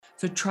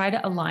So try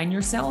to align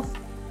yourself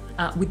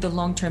with the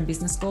long-term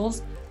business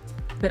goals.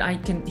 But I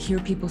can hear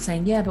people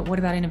saying, yeah, but what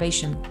about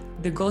innovation?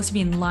 The goal is to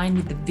be in line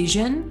with the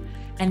vision.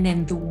 And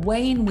then the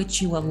way in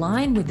which you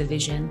align with the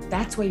vision,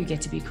 that's where you get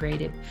to be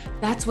creative.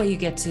 That's where you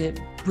get to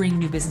bring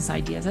new business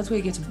ideas. That's where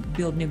you get to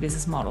build new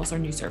business models or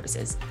new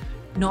services,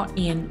 not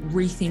in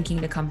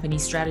rethinking the company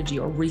strategy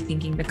or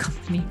rethinking the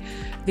company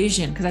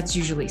vision, because that's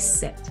usually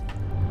set.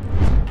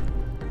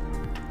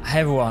 Hi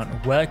everyone,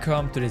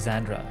 welcome to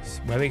Design Drives,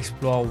 where we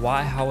explore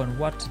why, how and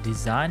what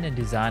design and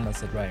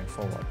designers are driving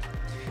forward.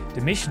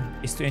 The mission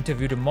is to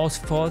interview the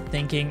most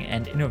forward-thinking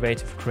and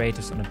innovative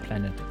creators on the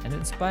planet and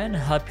inspire and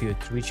help you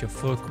to reach your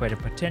full creative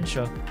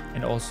potential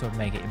and also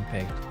make an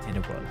impact in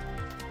the world.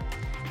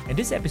 In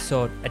this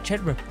episode, I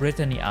chat with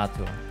Brittany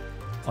Arthur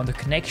on the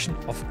connection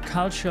of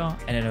culture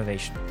and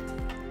innovation.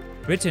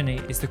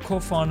 Brittany is the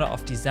co-founder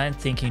of Design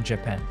Thinking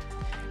Japan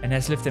and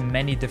has lived in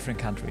many different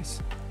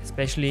countries,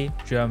 especially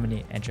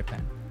Germany and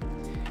Japan.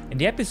 In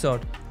the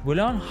episode, we'll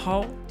learn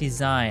how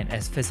design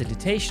as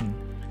facilitation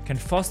can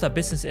foster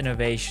business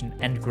innovation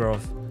and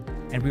growth.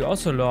 And we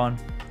also learn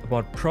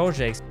about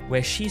projects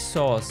where she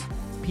saw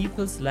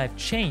people's life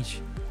change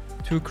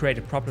through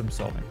creative problem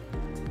solving.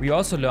 We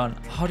also learn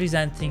how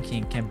design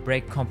thinking can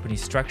break company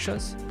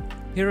structures,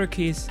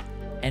 hierarchies,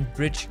 and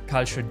bridge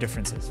cultural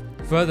differences.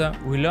 Further,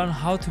 we learn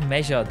how to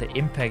measure the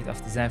impact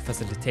of design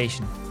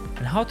facilitation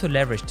and how to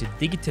leverage the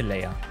digital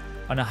layer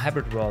on a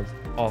hybrid world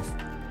of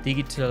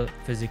digital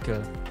physical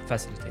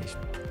facilitation.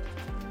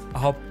 I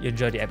hope you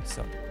enjoy the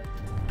episode.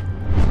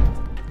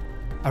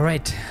 All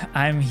right,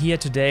 I'm here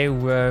today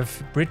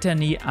with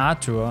Brittany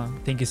Arthur.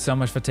 Thank you so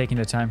much for taking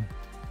the time.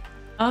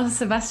 Oh,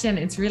 Sebastian,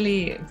 it's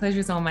really a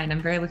pleasure all mine.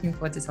 I'm very looking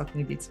forward to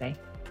talking with you today.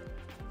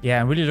 Yeah,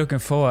 I'm really looking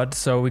forward.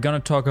 So we're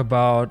going to talk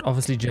about,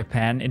 obviously,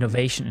 Japan,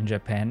 innovation in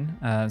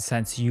Japan,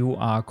 since you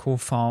are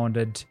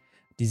co-founded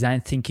Design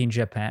Thinking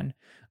Japan,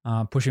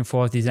 pushing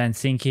forward design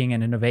thinking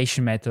and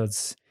innovation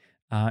methods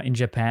in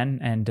Japan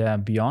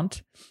and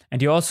beyond.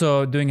 And you're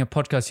also doing a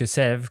podcast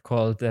yourself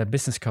called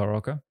Business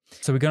Karaoke.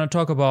 So we're going to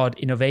talk about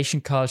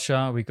innovation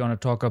culture. We're going to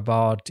talk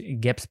about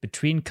gaps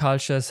between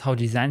cultures, how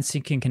design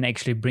thinking can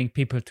actually bring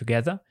people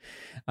together,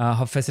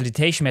 how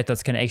facilitation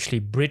methods can actually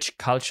bridge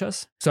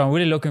cultures. So I'm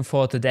really looking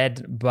forward to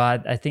that.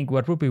 But I think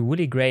what would be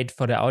really great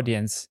for the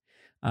audience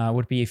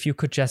would be if you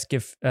could just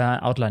give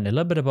outline a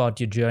little bit about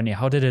your journey.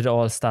 How did it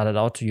all started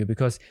out to you?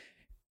 Because,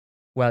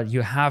 well,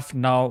 you have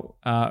now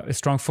a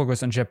strong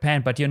focus on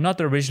Japan, but you're not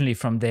originally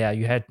from there.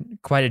 You had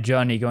quite a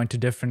journey going to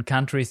different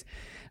countries.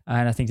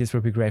 And I think this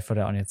would be great for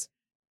the audience.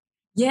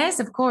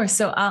 Yes, of course.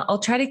 So I'll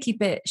try to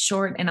keep it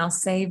short and I'll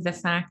save the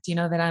fact,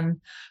 that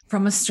I'm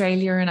from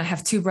Australia and I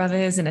have two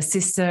brothers and a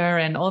sister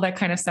and all that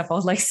kind of stuff.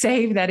 I'll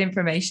save that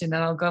information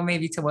and I'll go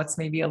maybe to what's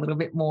maybe a little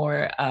bit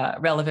more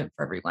relevant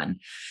for everyone.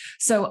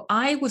 So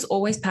I was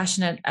always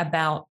passionate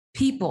about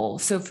people.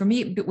 So for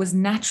me, it was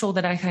natural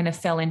that I kind of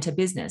fell into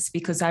business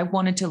because I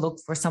wanted to look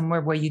for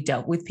somewhere where you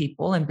dealt with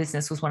people, and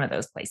business was one of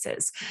those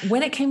places.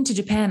 When it came to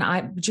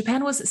Japan,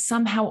 Japan was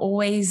somehow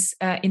always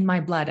in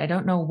my blood. I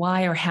don't know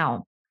why or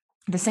how.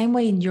 The same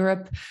way in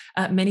Europe,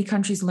 many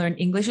countries learn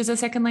English as a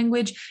second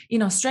language.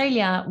 In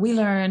Australia, we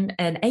learn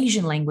an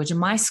Asian language, and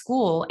my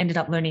school ended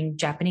up learning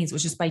Japanese. It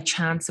was just by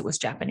chance it was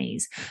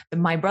Japanese. But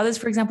my brothers,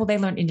 for example, they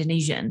learned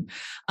Indonesian.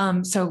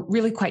 So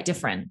really quite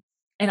different.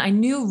 And I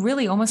knew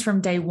really almost from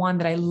day one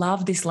that I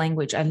loved this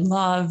language. I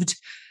loved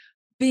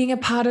being a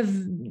part of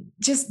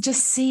just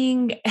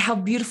seeing how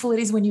beautiful it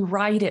is when you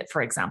write it,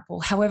 for example.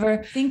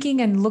 However, thinking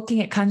and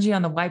looking at kanji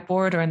on the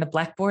whiteboard or in the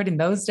blackboard in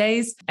those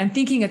days and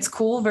thinking it's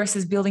cool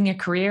versus building a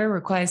career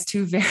requires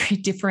two very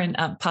different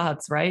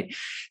paths, right?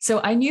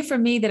 So I knew for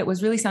me that it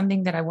was really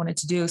something that I wanted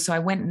to do. So I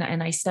went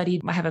and I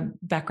studied. I have a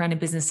background in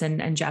business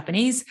and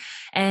Japanese.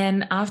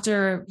 And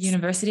after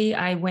university,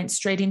 I went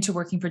straight into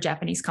working for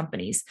Japanese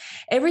companies.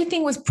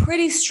 Everything was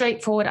pretty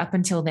straightforward up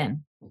until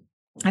then.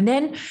 And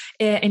then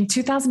in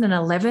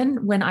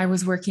 2011, when I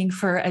was working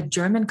for a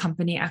German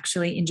company,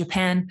 actually in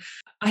Japan,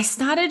 I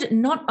started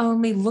not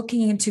only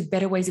looking into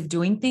better ways of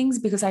doing things,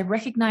 because I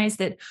recognized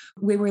that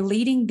we were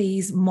leading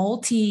these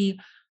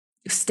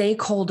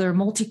multi-stakeholder,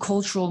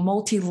 multicultural,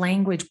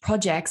 multi-language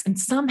projects, and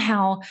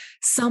somehow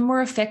some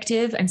were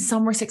effective and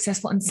some were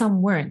successful and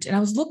some weren't. And I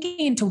was looking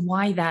into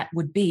why that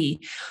would be.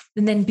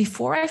 And then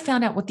before I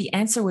found out what the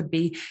answer would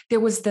be, there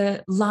was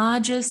the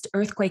largest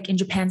earthquake in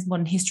Japan's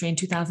modern history in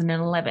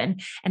 2011.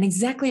 And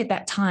exactly at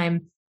that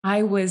time,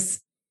 I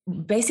was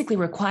basically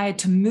required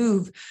to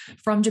move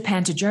from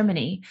Japan to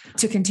Germany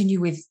to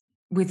continue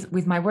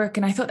with my work.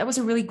 And I thought that was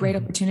a really great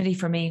opportunity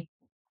for me,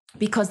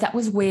 because that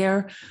was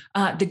where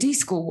the D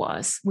School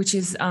was, which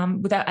is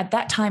at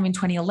that time in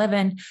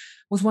 2011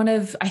 was one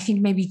of, I think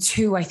maybe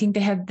two. I think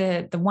they had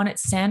the one at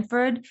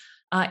Stanford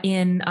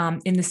in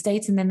the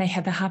States, and then they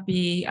had the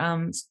Happy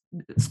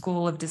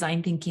School of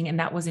Design Thinking, and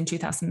that was in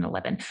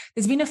 2011.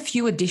 There's been a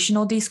few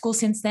additional D Schools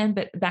since then,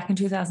 but back in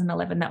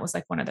 2011, that was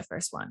one of the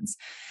first ones.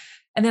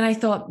 And then I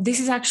thought, this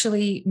is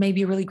actually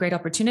maybe a really great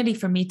opportunity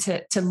for me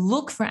to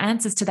look for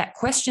answers to that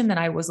question that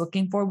I was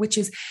looking for, which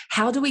is,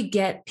 how do we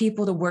get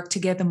people to work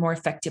together more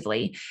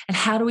effectively? And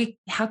how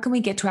can we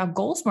get to our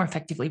goals more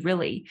effectively,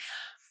 really?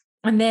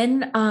 And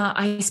then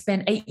I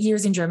spent 8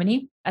 years in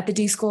Germany at the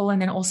D School,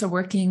 and then also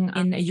working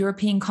in a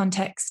European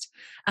context,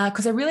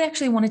 because I really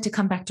actually wanted to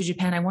come back to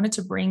Japan. I wanted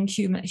to bring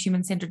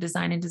human-centered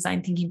design and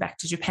design thinking back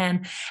to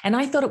Japan. And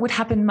I thought it would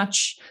happen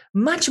much,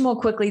 much more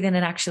quickly than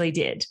it actually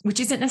did,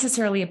 which isn't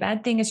necessarily a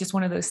bad thing. It's just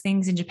one of those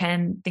things in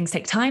Japan, things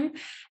take time.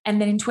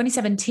 And then in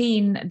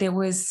 2017,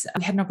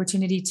 we had an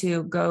opportunity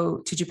to go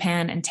to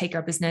Japan and take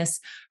our business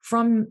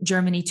from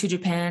Germany to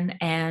Japan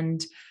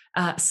and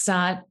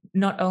start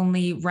not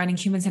only running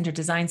human-centered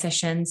design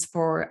sessions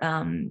for,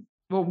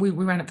 we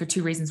ran it for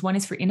two reasons. One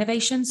is for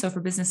innovation, so for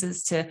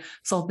businesses to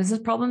solve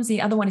business problems.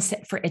 The other one is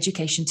for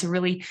education, to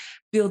really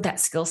build that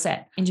skill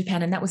set in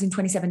Japan. And that was in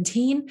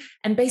 2017.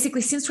 And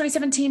basically since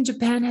 2017,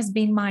 Japan has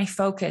been my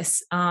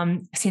focus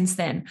since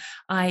then.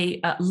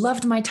 I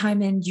loved my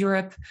time in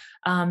Europe.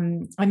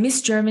 I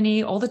miss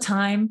Germany all the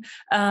time,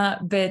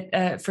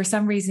 but for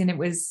some reason it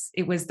was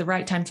the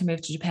right time to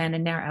move to Japan.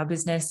 And now our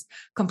business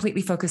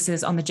completely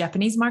focuses on the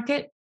Japanese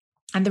market.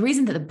 And the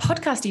reason that the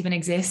podcast even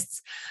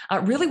exists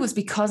really was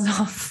because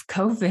of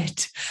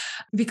COVID,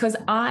 because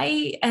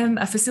I am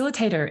a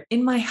facilitator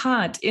in my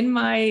heart, in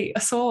my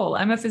soul.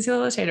 I'm a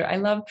facilitator. I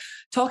love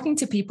talking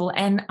to people,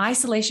 and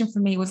isolation for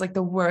me was like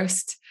the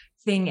worst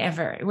thing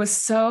ever. It was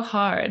so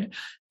hard.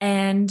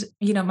 And,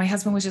 my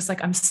husband was just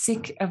like, I'm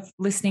sick of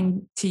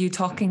listening to you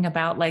talking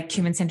about like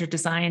human-centered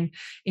design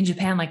in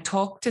Japan. Like,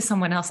 talk to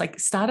someone else, like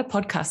start a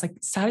podcast, like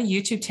start a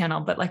YouTube channel,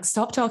 but like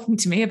stop talking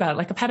to me about it.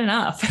 Like, I've had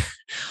enough.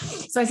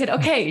 So I said,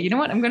 okay, you know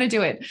what? I'm going to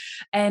do it.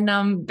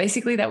 And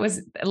basically that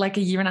was like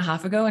a year and a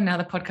half ago. And now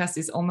the podcast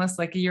is almost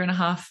like a year and a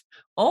half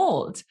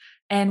old.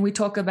 And we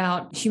talk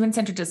about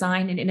human-centered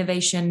design and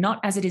innovation, not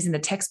as it is in the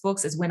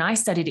textbooks, as when I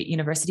studied at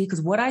university,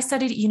 because what I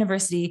studied at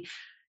university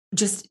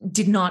just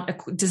does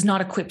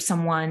not equip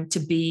someone to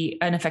be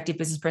an effective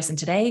business person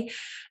today.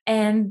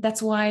 And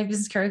that's why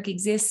Business Karaoke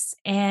exists.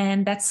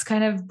 And that's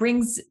kind of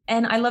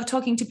and I love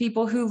talking to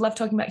people who love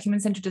talking about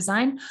human-centered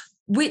design,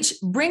 which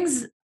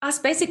brings us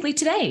basically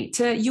today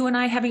to you and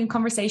I having a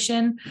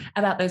conversation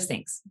about those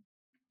things.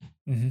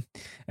 Mm-hmm.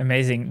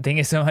 Amazing. Thank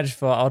you so much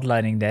for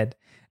outlining that.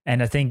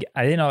 And I think,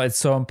 it's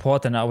so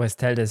important. I always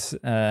tell this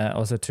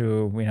also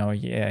to,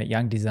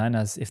 young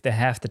designers, if they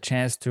have the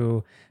chance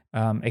to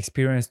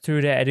experience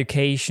through their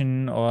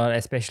education, or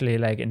especially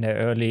like in their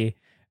early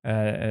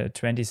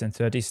 20s and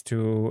 30s,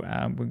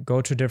 to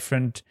go to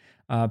different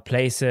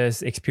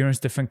places, experience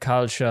different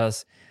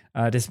cultures.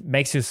 This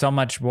makes you so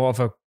much more of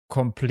a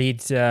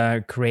complete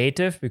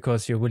creative,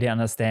 because you really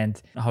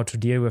understand how to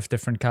deal with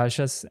different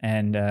cultures,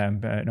 and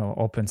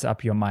opens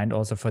up your mind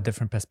also for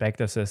different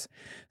perspectives.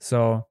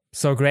 So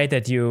great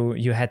that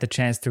you had the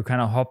chance to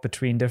kind of hop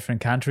between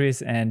different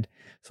countries and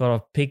sort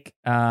of pick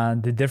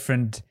the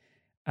different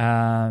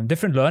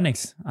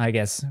learnings, I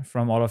guess,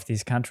 from all of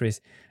these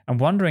countries. I'm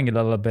wondering a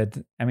little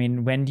bit,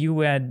 when you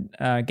were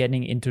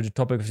getting into the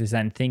topic of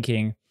design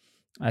thinking,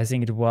 I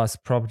think it was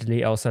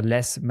probably also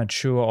less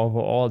mature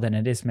overall than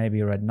it is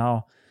maybe right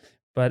now.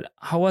 But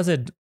how was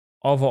it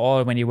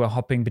overall when you were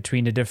hopping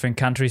between the different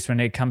countries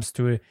when it comes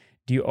to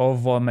the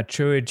overall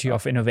maturity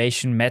of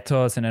innovation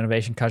methods and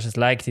innovation cultures,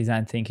 like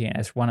design thinking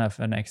as one of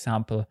an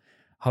example?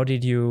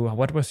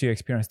 What was your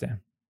experience there?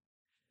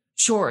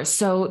 Sure.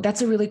 So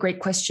that's a really great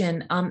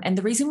question. And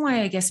the reason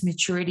why I guess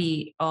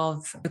maturity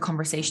of the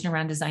conversation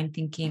around design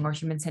thinking or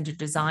human-centered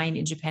design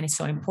in Japan is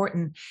so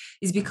important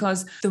is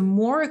because the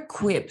more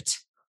equipped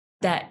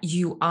that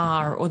you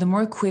are, or the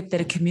more equipped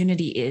that a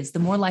community is, the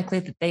more likely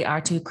that they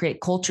are to create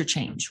culture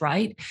change,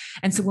 right?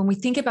 And so when we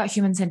think about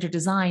human-centered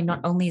design, not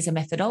only as a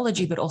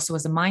methodology, but also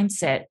as a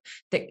mindset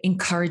that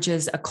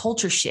encourages a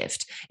culture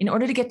shift. In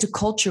order to get to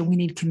culture, we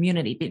need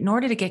community. But in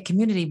order to get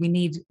community,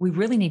 we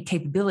really need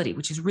capability,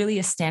 which is really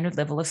a standard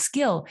level of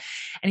skill.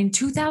 And in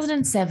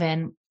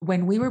 2007,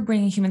 when we were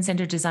bringing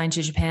human-centered design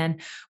to Japan,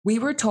 we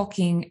were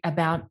talking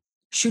about,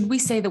 should we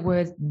say the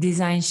word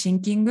design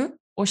thinking,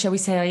 or shall we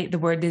say the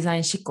word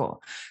design shiko?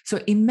 So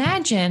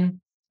imagine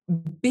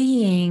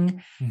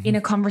being in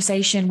a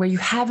conversation where you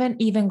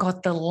haven't even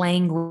got the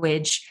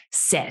language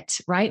set,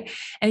 right?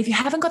 And if you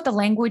haven't got the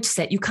language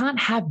set, you can't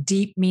have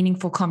deep,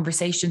 meaningful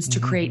conversations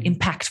to create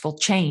impactful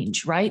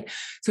change, right?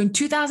 So in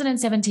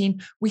 2017,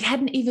 we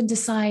hadn't even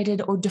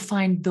decided or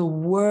defined the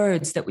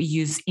words that we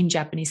use in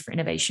Japanese for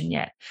innovation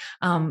yet.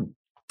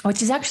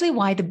 Which is actually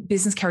why the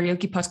Business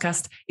Karaoke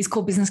podcast is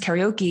called Business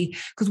Karaoke.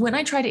 Because when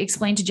I try to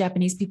explain to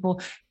Japanese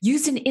people,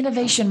 use an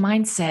innovation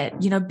mindset,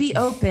 be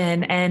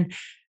open, and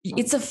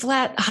it's a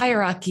flat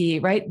hierarchy,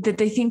 right? That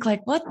they think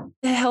like, what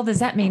the hell does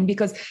that mean?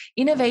 Because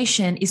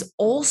innovation is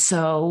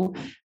also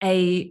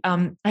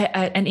an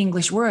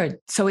English word.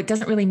 So it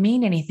doesn't really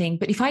mean anything.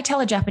 But if I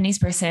tell a Japanese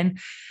person,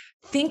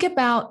 think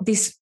about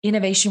this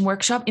innovation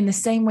workshop in the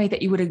same way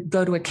that you would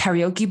go to a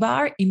karaoke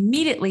bar.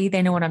 Immediately,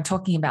 they know what I'm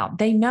talking about.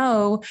 They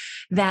know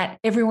that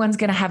everyone's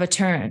going to have a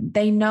turn.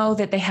 They know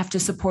that they have to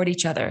support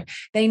each other.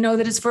 They know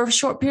that it's for a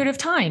short period of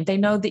time. They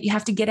know that you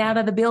have to get out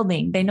of the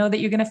building. They know that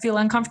you're going to feel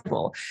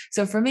uncomfortable.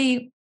 So for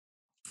me,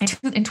 in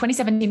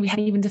 2017, we had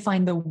even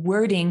defined the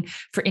wording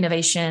for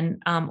innovation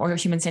or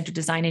human-centered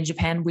design in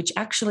Japan, which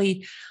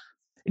actually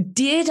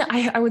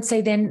I would say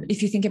then,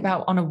 if you think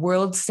about on a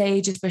world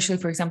stage, especially,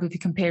 for example, if you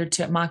compare it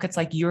to markets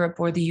like Europe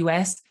or the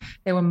US,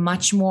 they were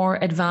much more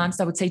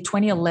advanced. I would say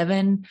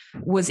 2011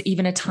 was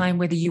even a time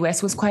where the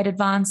US was quite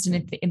advanced.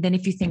 And then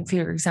if you think,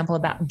 for example,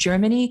 about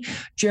Germany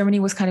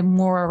was kind of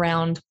more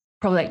around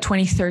probably like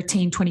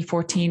 2013,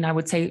 2014, I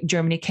would say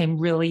Germany came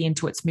really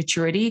into its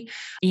maturity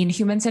in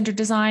human-centered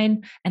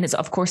design. And it's,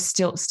 of course,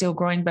 still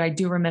growing. But I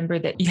do remember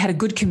that you had a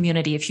good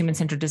community of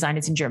human-centered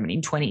designers in Germany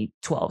in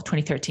 2012,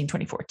 2013,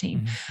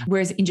 2014. Mm-hmm.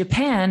 Whereas in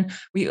Japan,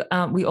 we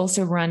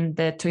also run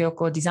the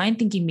Toyoko Design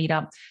Thinking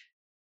Meetup.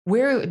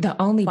 We're the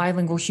only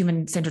bilingual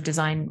human-centered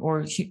design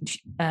or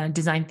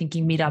design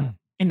thinking meetup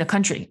in the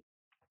country.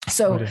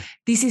 So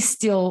this is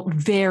still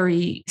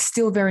very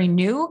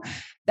new.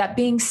 That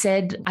being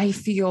said, I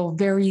feel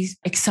very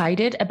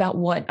excited about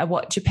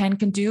what Japan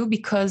can do,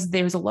 because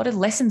there's a lot of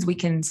lessons we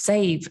can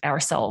save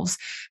ourselves,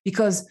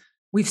 because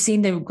we've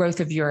seen the growth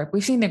of Europe,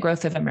 we've seen the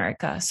growth of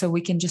America. So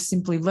we can just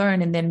simply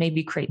learn and then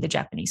maybe create the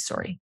Japanese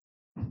story.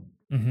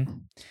 Mm-hmm.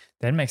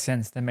 That makes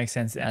sense.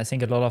 I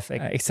think a lot of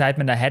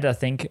excitement ahead. I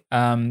think,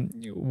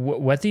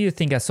 what do you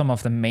think are some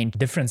of the main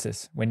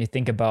differences when you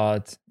think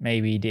about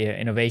maybe the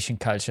innovation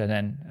culture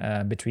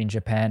then between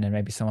Japan and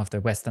maybe some of the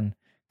Western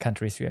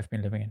countries you have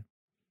been living in?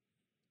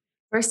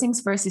 First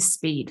things first is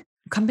speed.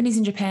 Companies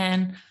in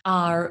Japan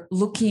are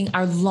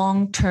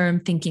long-term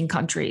thinking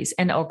countries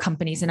or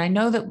companies. And I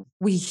know that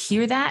we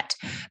hear that,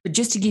 but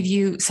just to give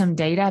you some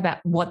data about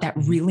what that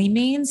really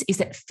means is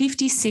that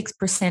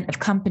 56% of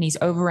companies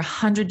over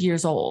 100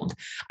 years old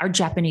are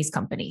Japanese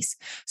companies.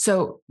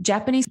 So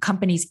Japanese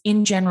companies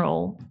in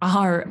general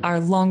are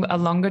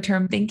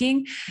longer-term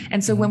thinking.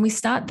 And so when we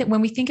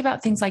think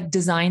about things like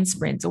design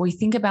sprints, or we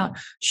think about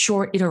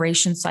short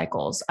iteration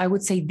cycles, I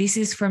would say this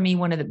is for me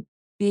one of the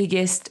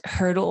biggest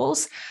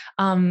hurdles,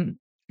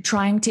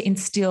 trying to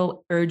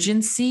instill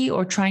urgency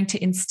or trying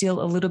to instill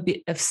a little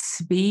bit of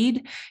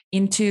speed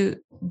into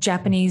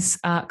Japanese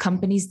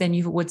companies than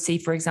you would see,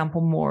 for example,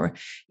 more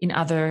in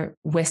other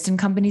Western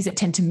companies that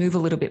tend to move a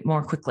little bit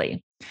more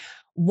quickly.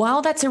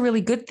 While that's a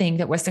really good thing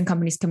that Western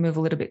companies can move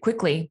a little bit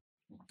quickly,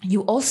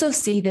 you also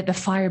see that the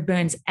fire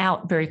burns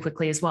out very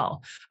quickly as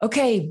well.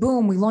 Okay,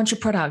 boom, we launch a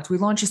product, we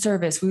launch a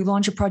service, we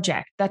launch a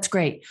project. That's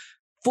great.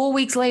 4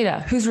 weeks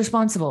later, who's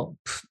responsible?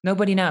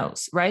 Nobody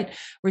knows, right?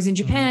 Whereas in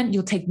Japan,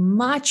 you'll take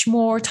much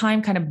more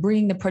time kind of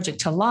bringing the project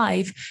to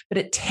life, but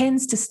it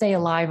tends to stay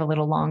alive a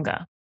little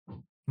longer.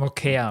 More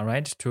care,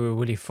 right? To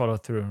really follow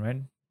through,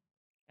 right?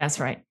 That's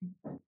right.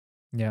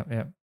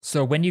 Yeah.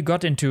 So when you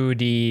got into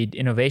the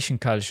innovation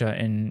culture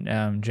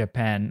in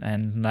Japan,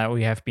 and now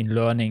we have been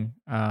learning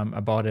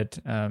about it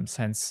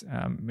since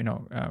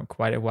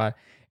quite a while,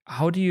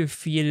 how do you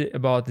feel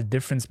about the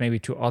difference maybe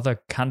to other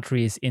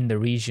countries in the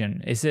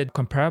region? Is it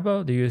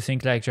comparable? Do you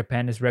think like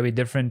Japan is very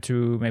different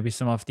to maybe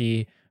some of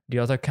the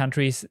other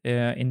countries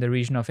in the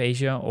region of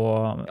Asia,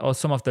 or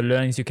some of the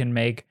learnings you can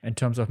make in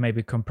terms of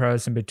maybe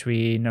comparison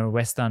between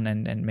Western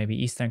and maybe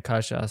Eastern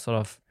culture? Sort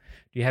of,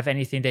 do you have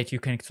anything that you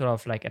can sort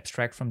of like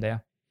abstract from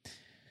there?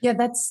 Yeah,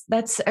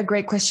 that's a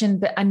great question,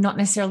 but I'm not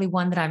necessarily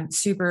one that I'm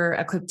super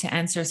equipped to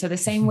answer. So the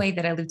same way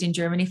that I lived in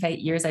Germany for 8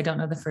 years, I don't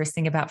know the first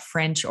thing about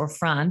French or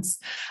France,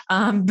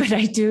 but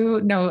I do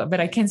know,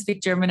 but I can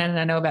speak German and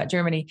I know about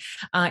Germany.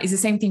 Is the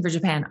same thing for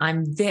Japan.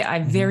 I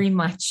very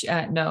much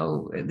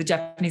know the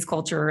Japanese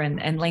culture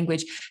and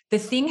language. The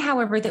thing,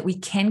 however, that we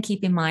can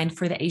keep in mind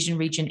for the Asian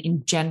region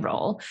in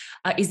general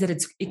is that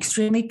it's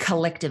extremely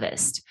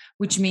collectivist,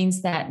 which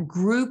means that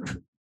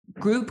group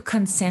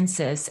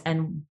consensus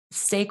and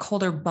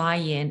stakeholder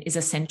buy-in is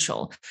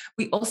essential.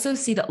 We also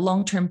see that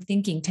long-term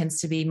thinking tends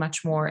to be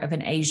much more of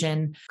an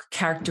Asian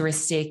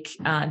characteristic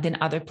than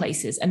other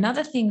places.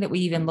 Another thing that we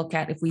even look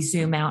at, if we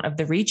zoom out of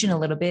the region a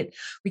little bit,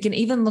 we can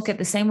even look at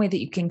the same way that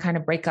you can kind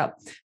of break up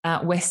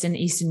Western,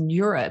 Eastern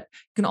Europe.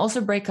 You can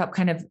also break up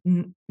kind of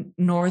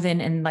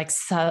Northern and like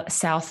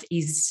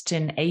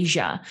Southeastern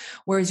Asia,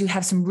 whereas you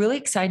have some really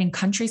exciting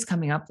countries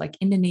coming up like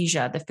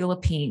Indonesia, the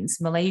Philippines,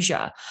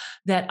 Malaysia,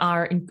 that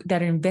are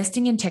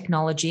investing in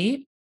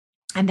technology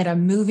and that are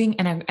moving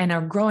and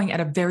are growing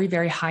at a very,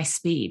 very high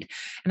speed.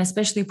 And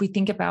especially if we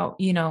think about,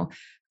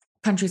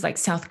 countries like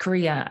South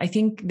Korea, I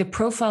think the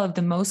profile of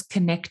the most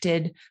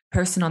connected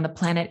person on the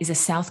planet is a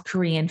South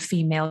Korean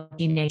female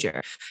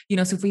teenager.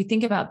 So if we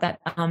think about that,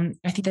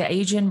 I think the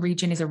Asian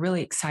region is a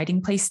really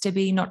exciting place to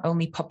be, not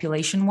only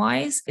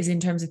population-wise, is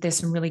in terms of there's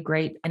some really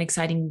great and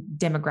exciting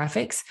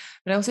demographics,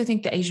 but I also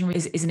think the Asian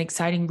is an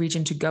exciting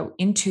region to go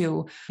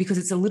into because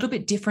it's a little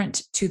bit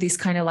different to this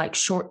kind of like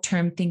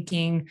short-term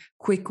thinking,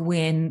 quick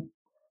win,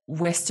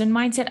 Western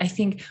mindset. I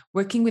think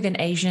working with an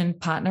Asian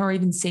partner or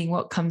even seeing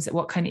what kind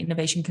of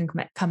innovation can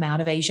come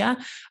out of Asia,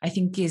 I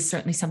think is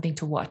certainly something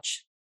to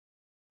watch.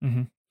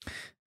 Mm-hmm.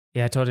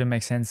 Yeah, totally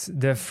makes sense.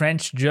 The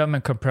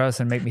French-German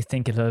comparison made me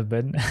think a little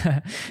bit.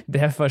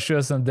 There are for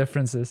sure some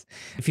differences.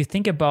 If you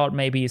think about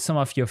maybe some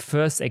of your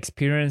first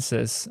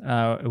experiences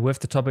with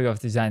the topic of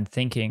design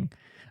thinking,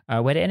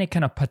 were there any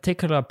kind of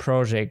particular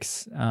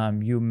projects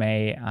you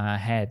may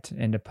had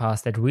in the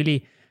past that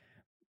really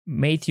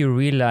made you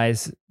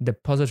realize the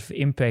positive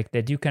impact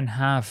that you can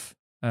have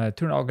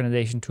to an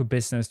organization, to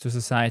business, to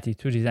society,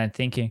 to design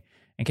thinking,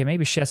 and can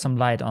maybe share some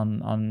light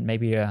on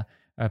maybe a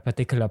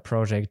particular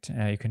project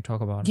you can talk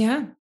about?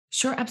 Yeah,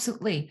 sure,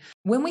 absolutely.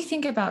 When we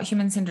think about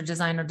human-centered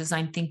design or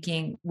design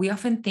thinking, we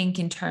often think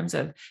in terms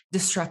of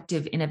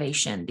disruptive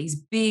innovation, these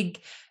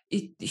big,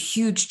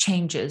 huge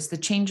changes, the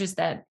changes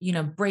that,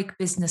 break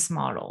business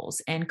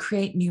models and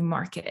create new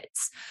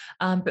markets.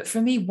 But for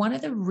me, one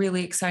of the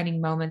really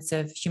exciting moments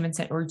of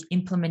human-centered or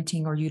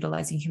implementing or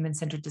utilizing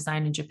human-centered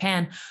design in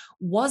Japan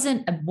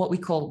wasn't what we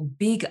call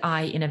big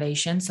I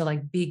innovation, so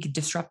like big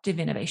disruptive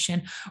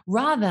innovation.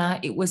 Rather,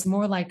 it was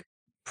more like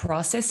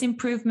process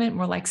improvement,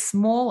 more like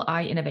small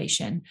I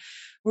innovation.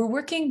 We're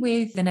working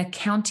with an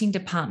accounting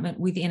department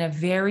within a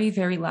very,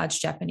 very large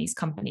Japanese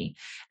company.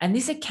 And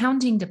this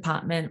accounting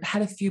department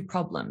had a few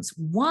problems.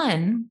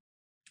 One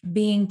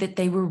being that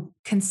they were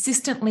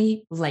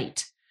consistently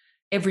late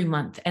every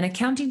month. And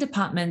accounting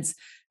departments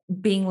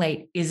being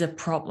late is a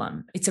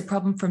problem. It's a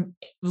problem from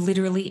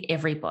literally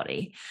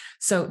everybody.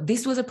 So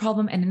this was a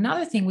problem. And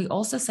another thing we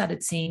also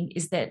started seeing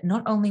is that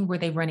not only were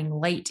they running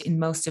late in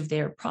most of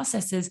their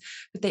processes,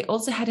 but they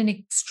also had an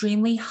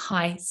extremely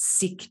high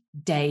sick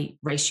day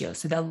ratio.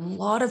 So that a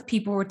lot of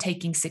people were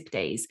taking sick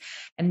days.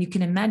 And you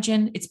can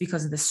imagine it's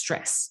because of the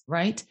stress,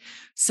 right?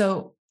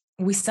 So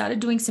we started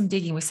doing some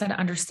digging. We started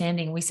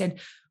understanding. We said,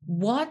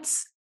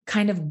 what's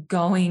kind of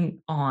going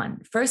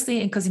on?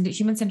 Firstly, because into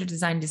human-centered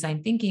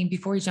design thinking,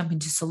 before we jump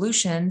into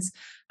solutions,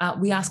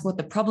 we ask what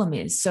the problem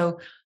is. So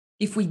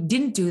if we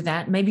didn't do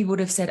that, maybe we would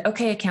have said,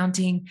 okay,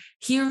 accounting,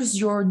 here's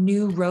your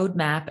new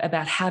roadmap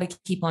about how to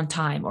keep on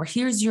time, or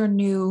here's your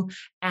new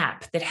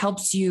app that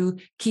helps you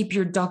keep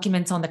your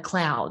documents on the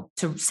cloud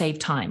to save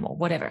time or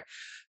whatever.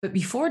 But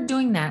before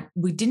doing that,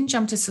 we didn't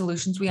jump to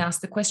solutions. We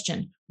asked the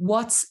question,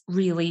 what's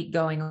really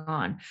going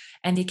on?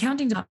 And the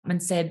accounting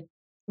department said,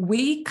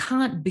 we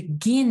can't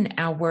begin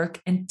our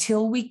work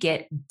until we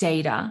get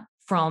data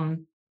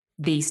from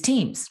these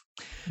teams.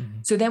 Mm-hmm.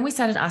 So then we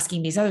started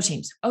asking these other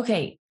teams,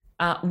 okay,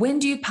 when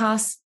do you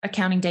pass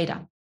accounting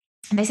data?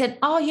 And they said,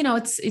 oh,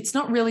 it's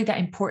not really that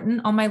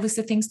important on my list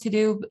of things to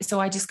do. So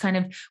I just kind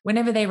of,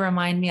 whenever they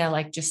remind me,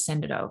 I just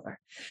send it over.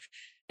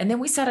 And then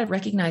we started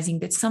recognizing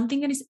that something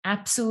that is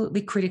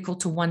absolutely critical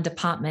to one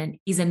department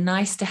is a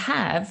nice to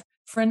have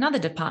for another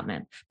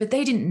department, but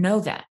they didn't know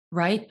that,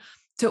 right?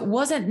 So it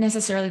wasn't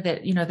necessarily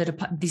that,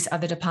 this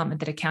other department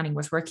that accounting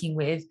was working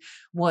with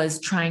was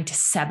trying to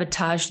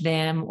sabotage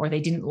them, or they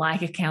didn't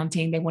like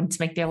accounting. They wanted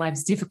to make their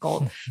lives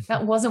difficult.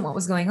 That wasn't what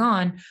was going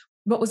on.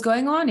 What was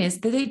going on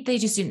is that they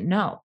just didn't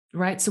know,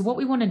 right? So what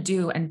we want to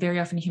do, and very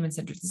often in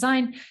human-centered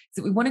design, is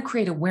that we want to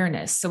create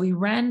awareness. So we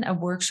ran a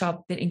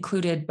workshop that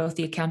included both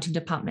the accounting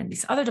department,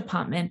 this other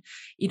department,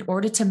 in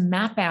order to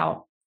map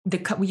out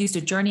we used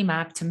a journey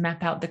map to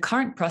map out the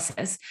current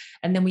process.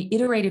 And then we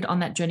iterated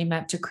on that journey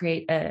map to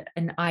create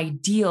an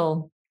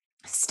ideal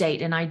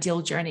state, an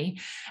ideal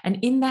journey. And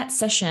in that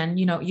session,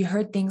 you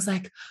heard things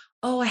like,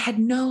 oh, I had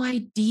no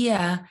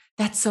idea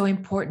that's so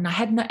important.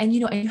 And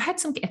you had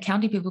some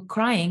accounting people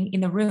crying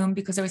in the room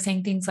because they were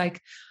saying things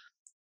like,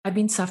 I've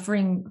been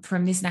suffering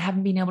from this and I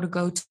haven't been able to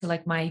go to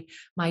like my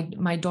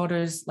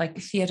daughter's like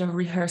theater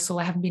rehearsal.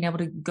 I haven't been able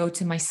to go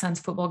to my son's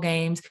football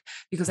games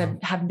because I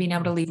haven't been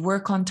able to leave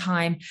work on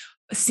time,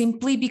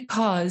 simply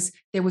because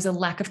there was a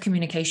lack of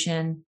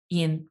communication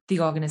in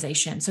the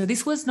organization. So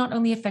this was not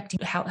only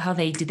affecting how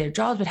they did their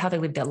jobs, but how they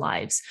lived their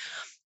lives.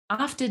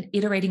 After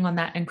iterating on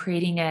that and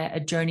creating a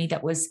journey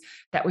that was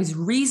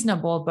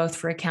reasonable both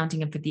for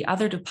accounting and for the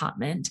other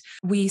department,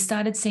 we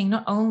started seeing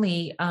not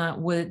only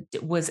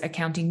was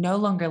accounting no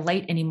longer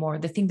late anymore.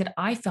 The thing that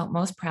I felt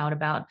most proud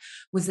about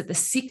was that the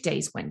sick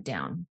days went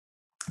down,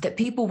 that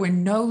people were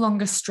no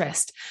longer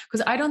stressed,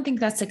 because I don't think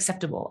that's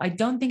acceptable. I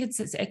don't think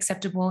it's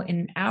acceptable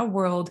in our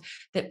world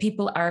that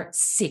people are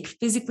sick,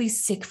 physically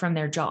sick from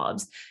their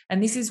jobs.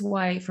 And this is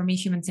why, for me,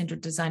 human-centered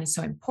design is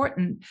so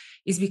important,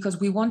 is because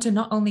we want to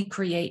not only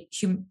create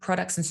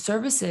products and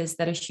services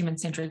that are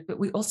human-centric, but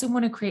we also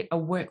want to create a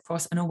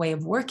workforce and a way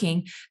of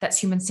working that's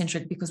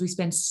human-centric, because we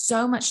spend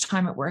so much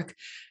time at work,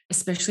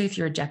 especially if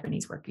you're a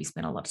Japanese worker, you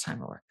spend a lot of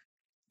time at work.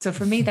 So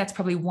for me, that's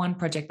probably one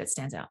project that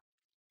stands out.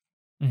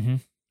 Mm-hmm.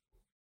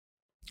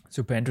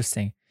 Super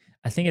interesting.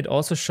 I think it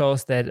also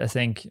shows that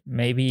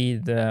maybe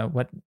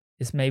what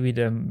is maybe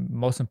the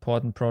most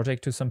important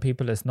project to some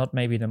people is not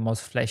maybe the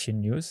most flashy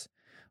news,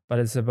 but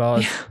it's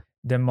about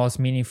the most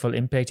meaningful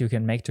impact you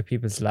can make to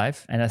people's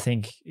life. And I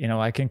think,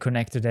 I can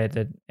connect to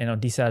that,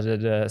 these are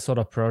the sort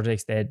of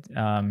projects that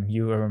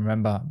you will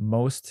remember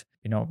most,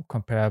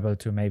 comparable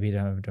to maybe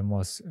the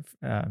most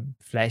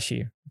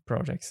flashy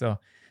projects. So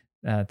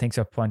thanks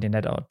for pointing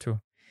that out too.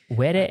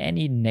 Were there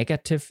any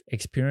negative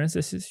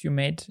experiences you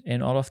made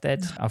in all of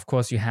that? Of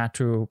course, you had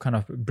to kind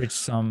of build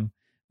some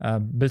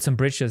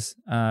bridges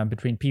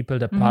between people,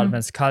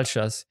 departments,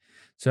 cultures.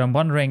 So I'm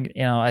wondering,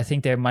 I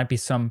think there might be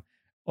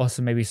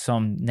also maybe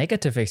some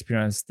negative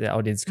experience the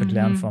audience could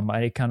learn from,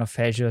 any kind of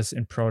failures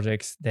in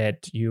projects where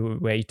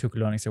you took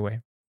learnings away.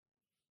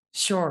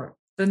 Sure.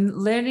 The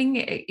learning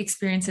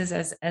experiences,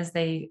 as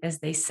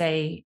they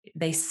say,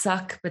 they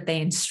suck, but they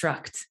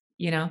instruct,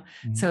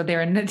 so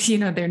they're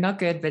not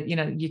good, but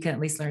you can at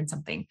least learn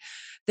something.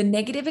 The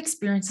negative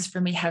experiences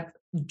for me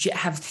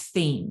have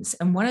themes.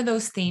 And one of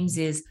those themes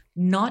is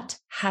not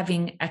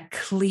having a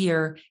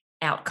clear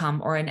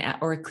outcome or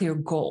a clear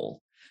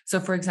goal. So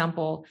for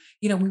example,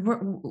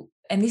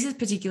 and this is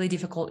particularly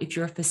difficult if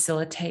you're a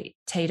facilitator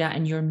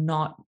and you're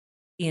not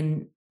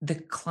in the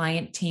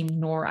client team,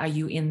 nor are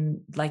you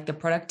in like the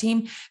product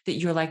team, that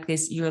you're like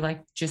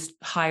just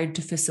hired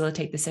to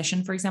facilitate the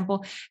session, for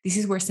example. This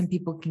is where some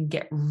people can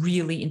get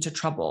really into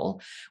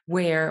trouble,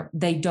 where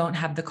they don't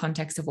have the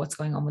context of what's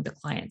going on with the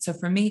client. So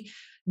for me,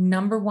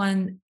 number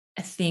one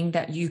thing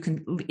that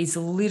is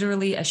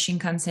literally a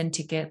Shinkansen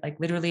ticket, like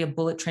literally a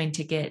bullet train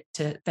ticket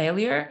to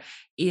failure,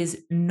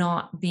 is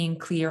not being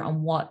clear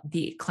on what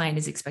the client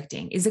is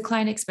expecting. Is the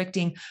client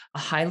expecting a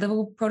high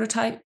level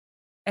prototype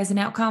as an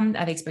outcome?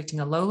 Are they expecting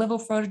a low level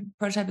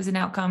prototype as an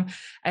outcome?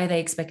 Are they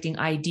expecting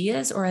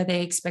ideas, or are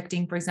they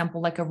expecting, for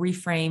example, like a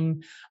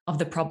reframe of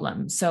the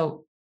problem?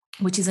 So,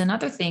 which is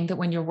another thing that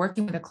when you're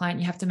working with a client,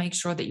 you have to make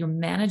sure that you're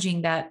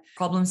managing that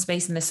problem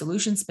space and the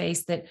solution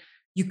space, that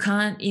you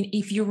can't,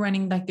 if you're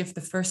running like if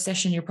the first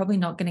session, you're probably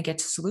not going to get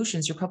to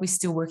solutions. You're probably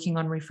still working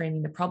on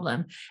reframing the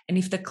problem. And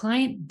if the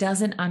client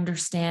doesn't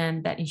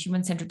understand that in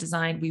human-centered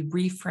design, we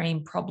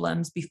reframe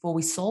problems before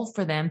we solve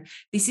for them,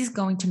 this is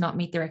going to not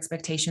meet their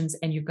expectations,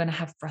 and you're going to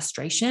have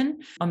frustration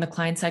on the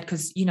client side.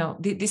 Because,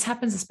 this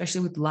happens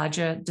especially with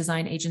larger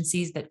design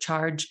agencies that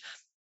charge,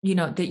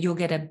 that you'll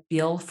get a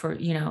bill for,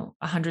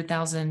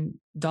 $100,000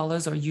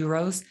 or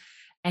euros,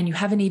 and you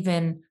haven't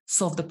even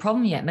solved the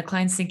problem yet. And the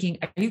client's thinking,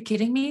 are you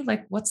kidding me?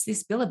 Like, what's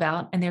this bill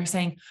about? And they're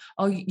saying,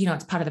 oh,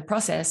 it's part of the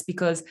process,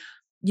 because,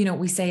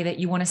 we say that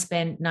you want to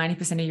spend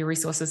 90% of your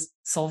resources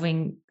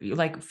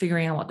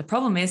figuring out what the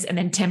problem is, and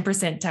then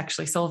 10% to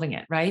actually solving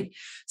it, right?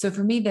 So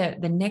for me,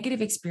 the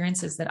negative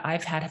experiences that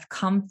I've had have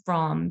come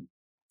from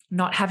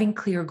not having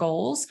clear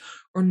goals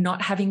or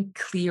not having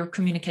clear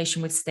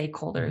communication with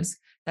stakeholders.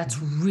 That's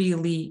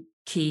really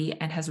key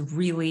and has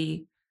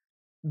really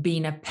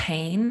been a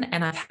pain.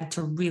 And I've had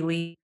to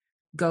really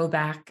go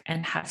back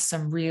and have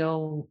some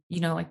real,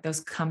 like those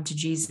come to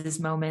Jesus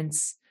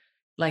moments,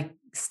 like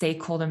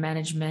stakeholder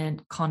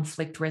management,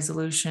 conflict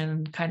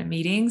resolution kind of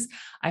meetings.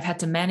 I've had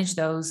to manage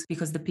those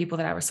because the people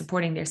that I was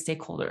supporting, their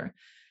stakeholder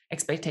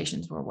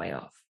expectations were way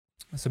off.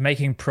 So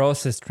making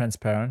process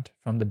transparent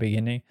from the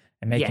beginning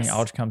and making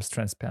outcomes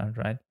transparent,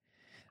 right?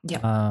 Yeah.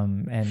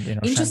 And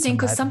interesting,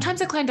 because sometimes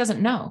the client doesn't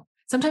know.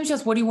 Sometimes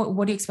just what do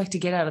you expect to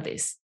get out of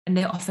this? And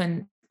they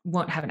often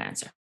won't have an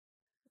answer.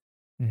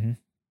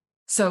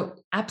 So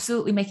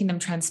absolutely making them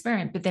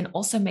transparent, but then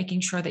also making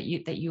sure that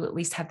you at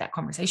least have that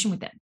conversation with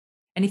them.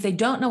 And if they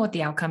don't know what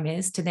the outcome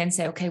is, to then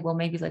say, okay, well,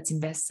 maybe let's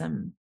invest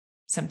some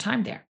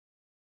time there.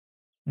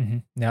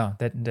 Yeah,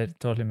 that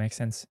totally makes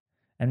sense.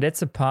 And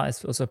it's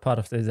also part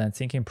of the design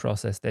thinking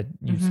process, that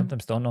you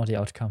sometimes don't know the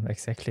outcome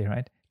exactly,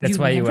 right? That's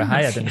why you were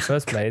hired in the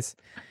first place.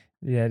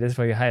 Yeah, that's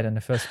why you hired in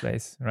the first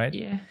place, right?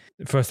 Yeah.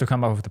 First to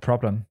come up with the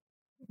problem.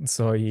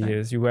 So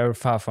you were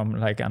far from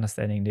like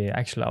understanding the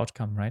actual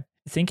outcome, right?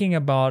 Thinking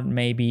about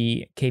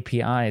maybe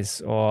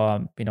KPIs,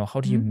 or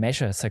how do you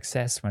measure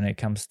success when it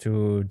comes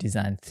to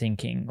design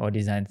thinking or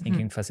design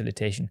thinking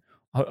facilitation?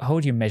 How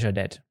do you measure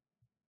that?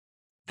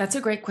 That's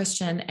a great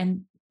question.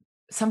 And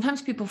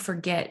sometimes people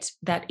forget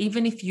that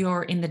even if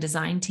you're in the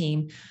design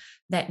team,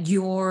 that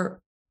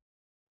your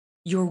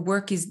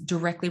work is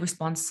directly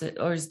responsive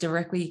or is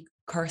directly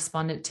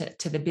correspondent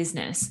to the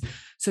business.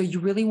 So you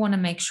really want to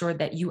make sure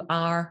that you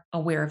are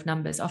aware of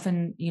numbers.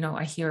 Often,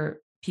 I hear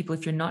people,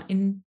 if you're not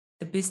in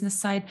the business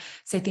side,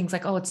 say things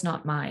like, oh, it's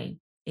not my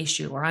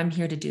issue, or I'm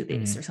here to do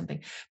this or something.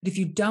 But if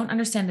you don't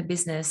understand the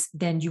business,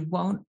 then you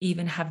won't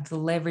even have the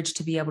leverage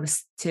to be able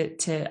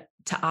to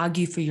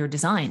argue for your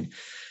design.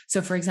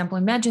 So for example,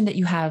 imagine that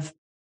you have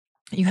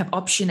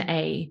option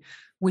A,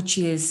 which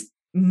is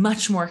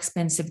much more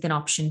expensive than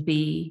option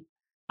B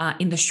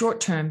in the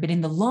short term, but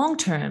in the long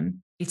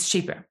term, it's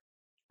cheaper,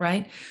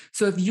 right?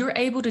 So if you're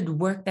able to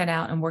work that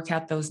out and work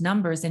out those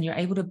numbers, then you're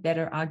able to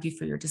better argue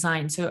for your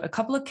design. So a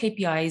couple of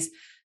KPIs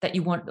that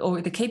you want,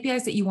 or the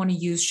KPIs that you want to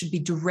use, should be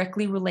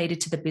directly related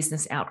to the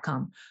business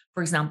outcome.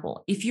 For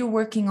example, if you're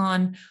working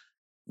on,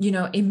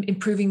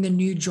 improving the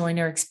new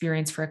joiner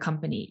experience for a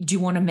company. Do you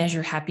want to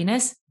measure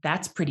happiness?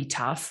 That's pretty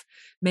tough.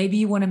 Maybe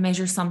you want to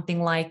measure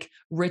something like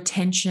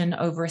retention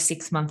over a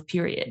 6-month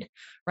period,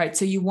 right?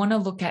 So you want to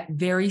look at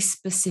very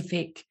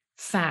specific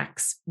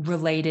facts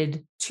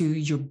related to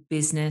your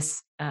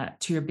business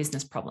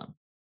problem.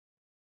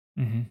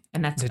 Mm-hmm.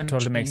 And that's that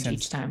totally makes sense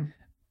each time.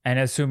 And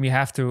I assume you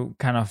have to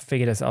kind of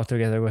figure this out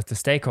together with the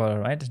stakeholder,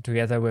 right?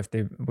 Together with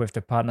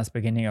the partners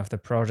beginning of the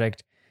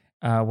project.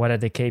 What are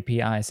the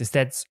KPIs? Is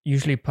that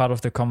usually part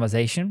of the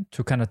conversation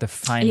to kind of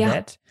define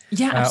that?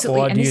 Yeah,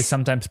 absolutely. Or do you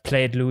sometimes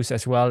play it loose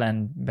as well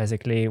and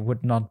basically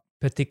would not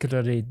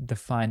particularly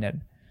define it?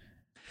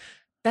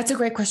 That's a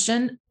great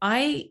question.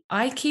 I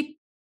keep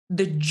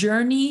the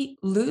journey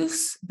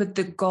loose, but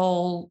the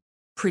goal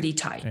pretty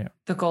tight. Yeah.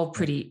 The goal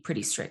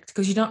pretty strict,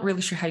 because you're not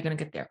really sure how you're going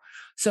to get there.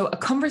 So a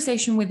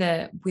conversation with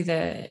a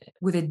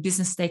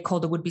business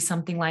stakeholder would be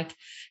something like,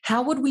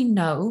 how would we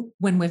know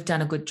when we've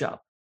done a good job?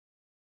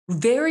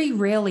 Very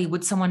rarely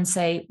would someone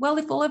say, well,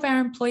 if all of our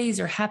employees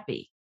are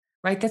happy,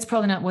 right? That's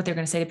probably not what they're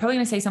going to say. They're probably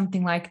going to say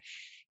something like,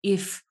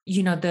 if,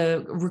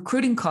 the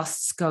recruiting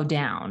costs go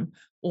down,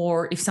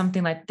 or if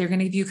something like, they're going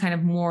to give you kind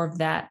of more of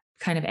that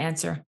kind of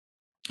answer.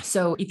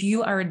 So if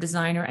you are a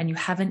designer and you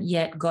haven't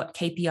yet got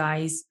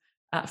KPIs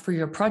for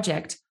your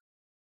project,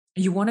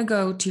 you want to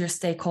go to your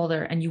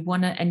stakeholder and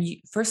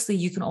firstly,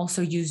 you can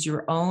also use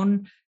your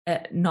own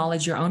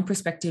knowledge, your own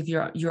perspective,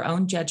 your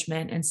own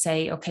judgment, and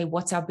say, okay,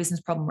 what's our business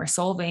problem we're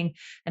solving?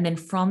 And then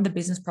from the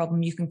business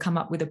problem, you can come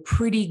up with a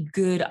pretty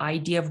good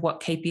idea of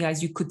what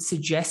KPIs you could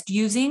suggest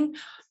using.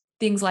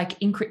 Things like,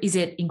 is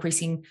it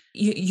increasing?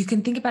 You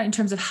can think about it in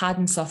terms of hard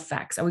and soft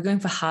facts. Are we going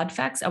for hard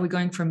facts? Are we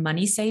going for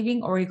money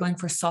saving? Or are we going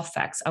for soft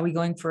facts? Are we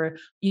going for,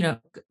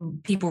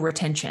 people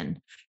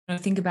retention?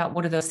 Think about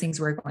what are those things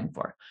we're going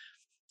for.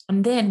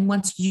 And then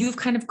once you've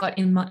kind of got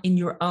in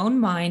your own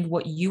mind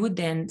what you would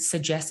then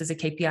suggest as a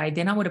KPI,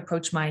 then I would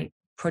approach my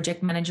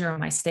project manager or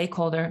my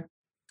stakeholder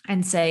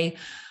and say,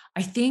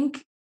 I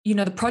think,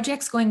 the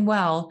project's going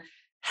well.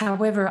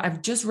 However,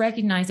 I've just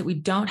recognized that we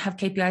don't have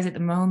KPIs at the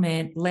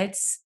moment.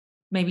 Let's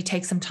maybe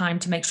take some time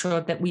to make sure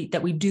that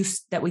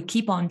we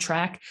keep on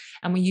track,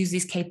 and we use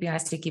these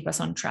KPIs to keep us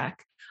on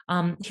track.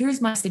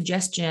 Here's my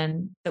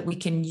suggestion that we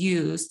can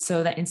use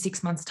so that in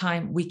 6 months'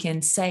 time, we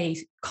can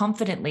say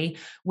confidently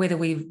whether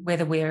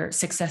we're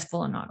successful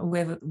or not,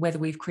 or whether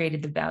we've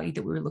created the value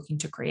that we were looking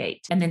to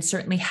create. And then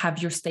certainly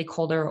have your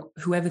stakeholder,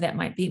 whoever that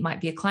might be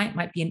a client,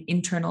 might be an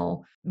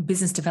internal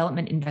business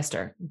development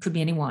investor, it could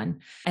be anyone,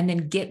 and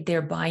then get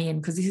their buy-in,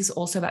 because this is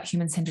also about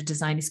human-centered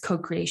design, is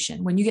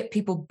co-creation. When you get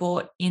people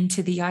bought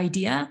into the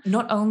idea,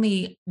 not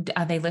only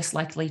are they less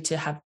likely to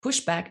have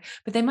pushback,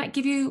 but they might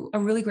give you a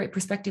really great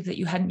perspective that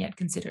you hadn't yet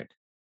considered.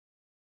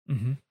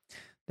 Mm-hmm.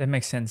 That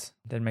makes sense.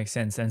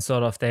 And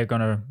sort of they're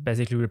going to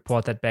basically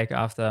report that back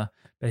after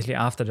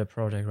the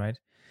project, right?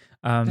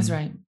 That's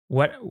right.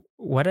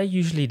 What are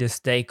usually the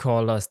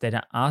stakeholders that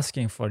are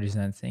asking for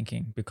design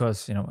thinking?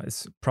 Because,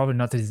 it's probably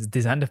not the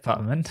design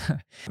department.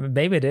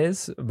 Maybe it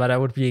is, but I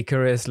would be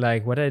curious,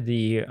 like, what are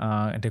the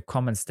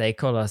common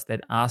stakeholders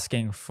that are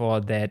asking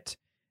for that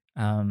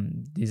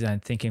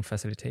design thinking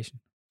facilitation?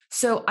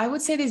 So I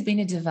would say there's been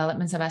a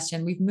development,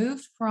 Sebastian. We've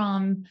moved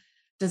from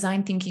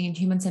design thinking and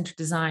human-centered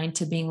design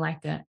to being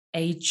like an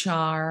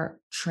HR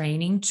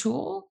training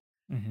tool,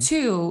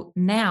 to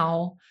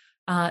now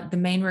the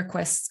main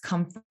requests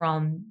come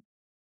from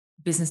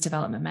business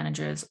development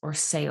managers or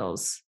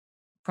sales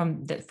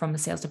from the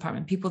sales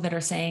department, people that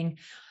are saying,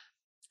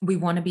 we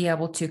want to be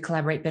able to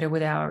collaborate better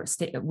with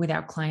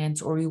our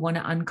clients, or we want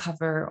to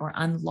uncover or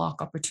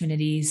unlock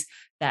opportunities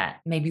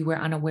that maybe we're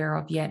unaware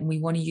of yet. And we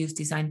want to use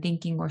design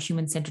thinking or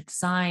human-centered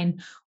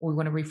design, or we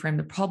want to reframe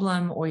the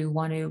problem, or we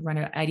want to run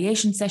an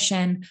ideation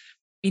session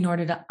in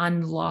order to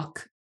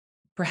unlock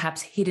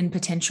perhaps hidden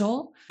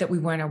potential that we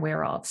weren't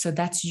aware of. So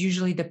that's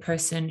usually the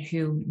person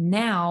who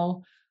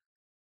now,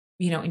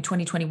 in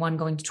 2021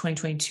 going to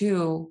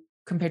 2022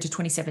 compared to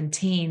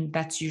 2017,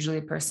 that's usually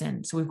a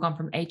person. So we've gone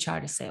from HR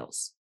to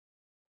sales.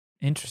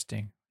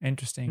 Interesting.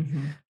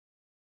 Mm-hmm.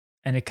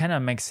 And it kind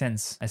of makes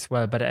sense as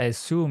well. But I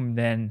assume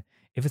then,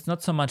 if it's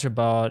not so much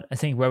about, I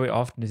think very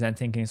often design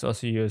thinking is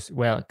also used,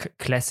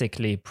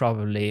 classically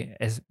probably,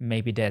 as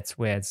maybe that's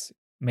where it's,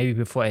 maybe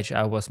before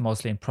HR was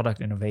mostly in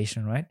product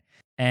innovation, right?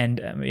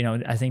 And,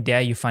 I think there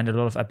you find a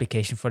lot of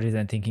application for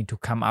design thinking to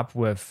come up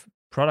with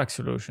product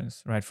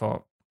solutions, right?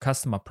 For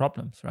customer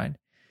problems, right?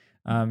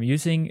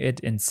 Using it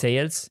in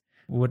sales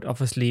would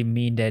obviously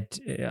mean that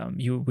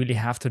you really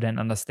have to then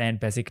understand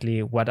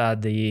basically what are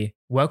the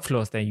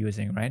workflows they're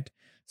using, right?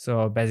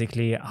 So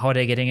basically how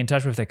they're getting in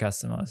touch with their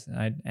customers,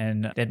 right?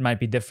 And that might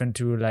be different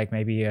to like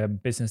maybe a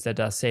business that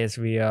does sales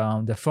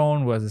via the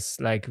phone versus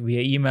like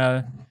via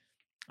email.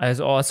 I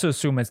also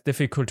assume it's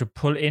difficult to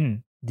pull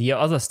in the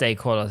other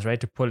stakeholders, right?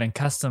 To pull in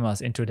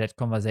customers into that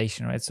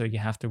conversation, right? So you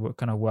have to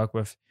work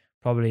with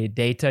probably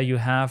data you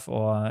have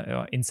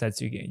or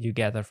insights you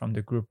gather from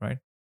the group, right?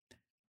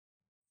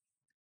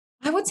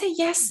 I would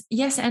say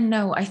yes and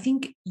no. I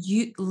think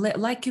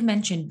like you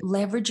mentioned,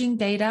 leveraging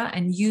data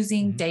and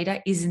using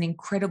data is an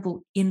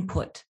incredible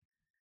input.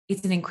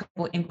 It's an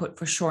incredible input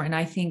for sure. And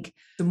I think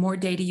the more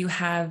data you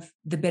have,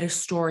 the better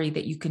story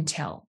that you can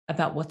tell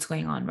about what's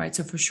going on, right?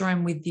 So for sure,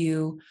 I'm with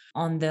you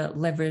on the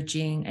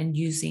leveraging and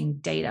using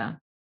data.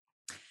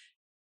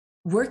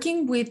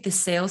 Working with the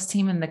sales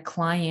team and the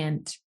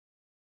client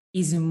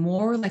is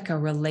more like a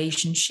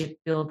relationship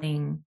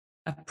building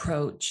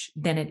approach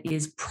than it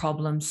is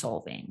problem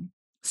solving.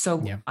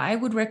 So I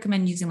would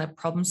recommend using like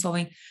problem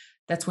solving.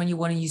 That's when you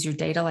want to use your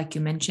data, like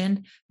you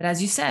mentioned. But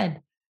as you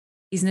said,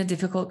 isn't it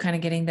difficult kind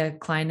of getting the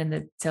client and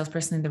the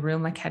salesperson in the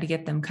room, like how to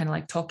get them kind of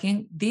like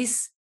talking?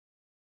 This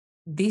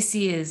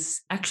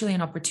is actually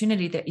an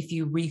opportunity that if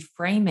you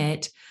reframe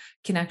it,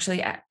 can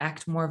actually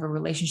act more of a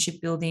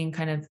relationship building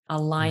kind of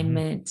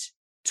alignment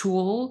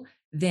tool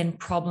than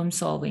problem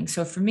solving.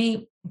 So for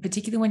me,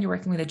 particularly when you're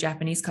working with a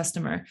Japanese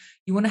customer,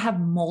 you want to have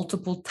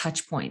multiple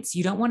touch points.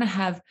 You don't want to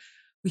have,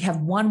 we have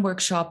one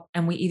workshop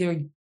and we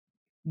either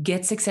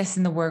get success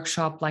in the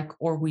workshop, like,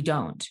 or we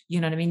don't, you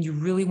know what I mean? You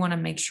really want to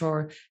make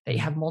sure that you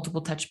have multiple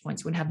touch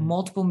points. You want to have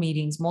multiple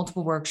meetings,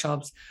 multiple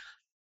workshops,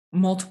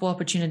 multiple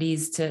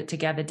opportunities to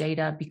gather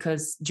data,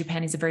 because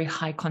Japan is a very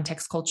high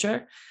context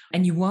culture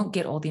and you won't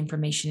get all the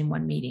information in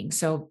one meeting.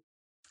 So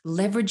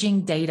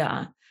leveraging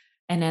data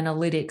and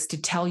analytics to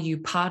tell you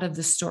part of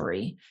the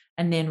story,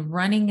 and then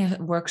running a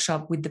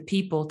workshop with the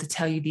people to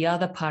tell you the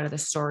other part of the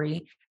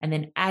story, and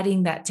then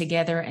adding that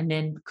together and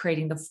then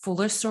creating the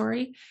fuller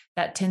story,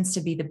 that tends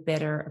to be the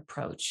better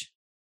approach.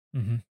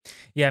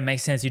 Yeah, it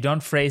makes sense. You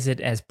don't phrase it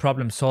as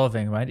problem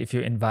solving, right? If you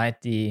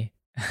invite the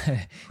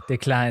the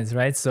clients,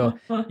 right? So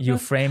you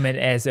frame it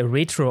as a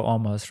retro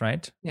almost,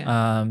 right?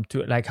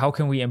 To like, how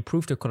can we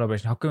improve the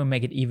collaboration? How can we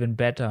make it even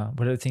better?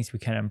 What are the things we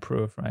can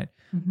improve, right?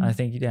 I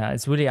think,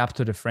 it's really up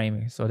to the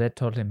framing. So that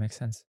totally makes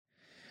sense.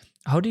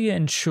 How do you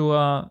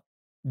ensure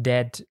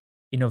that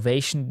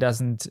innovation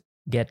doesn't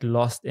get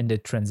lost in the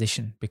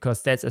transition?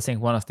 Because that's, I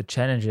think, one of the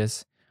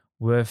challenges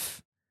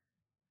with,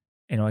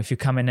 if you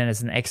come in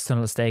as an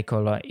external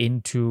stakeholder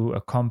into a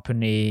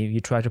company,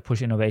 you try to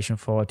push innovation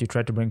forward, you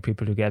try to bring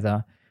people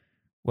together.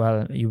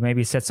 Well, you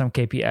maybe set some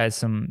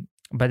KPIs,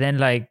 but then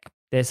like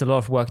there's a lot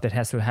of work that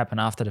has to happen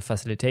after the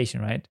facilitation,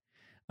 right?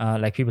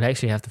 Like people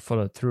actually have to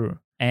follow through.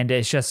 And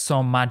there's just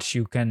so much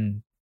you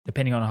can,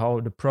 depending on how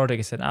the product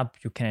is set up,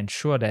 you can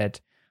ensure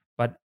that,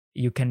 but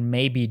you can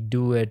maybe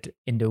do it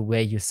in the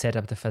way you set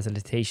up the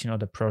facilitation or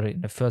the product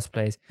in the first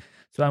place.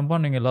 So I'm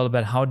wondering a lot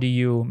about, how do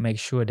you make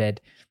sure that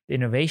the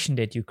innovation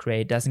that you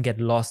create doesn't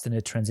get lost in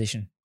the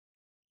transition?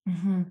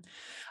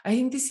 I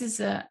think this is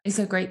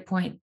a great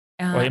point.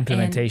 Or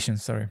implementation,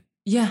 sorry.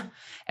 Yeah.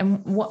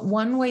 And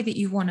one way that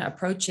you want to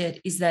approach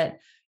it is that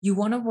you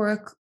want to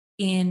work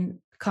in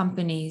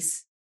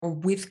companies or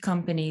with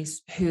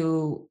companies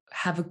who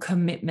have a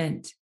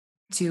commitment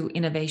to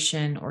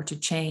innovation or to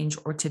change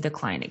or to the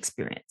client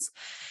experience.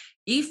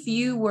 If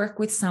you work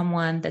with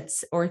someone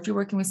or if you're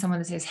working with someone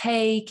that says,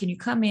 hey, can you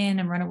come in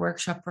and run a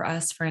workshop for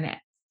us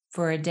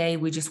for a day?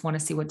 We just want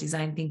to see what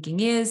design thinking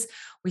is.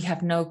 We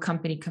have no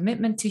company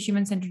commitment to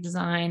human-centered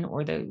design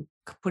or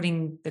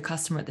putting the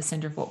customer at the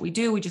center of what we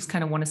do. We just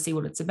kind of want to see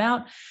what it's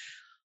about.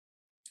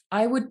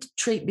 I would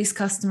treat this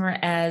customer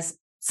as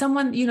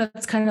someone,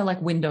 that's kind of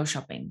like window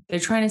shopping. They're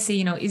trying to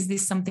see, is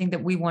this something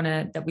that we want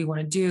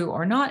to do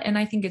or not? And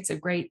I think it's a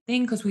great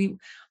thing, because we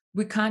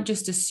can't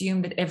just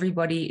assume that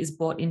everybody is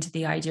bought into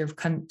the idea of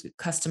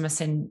customer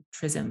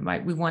centrism,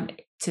 right? We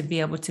want to be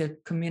able to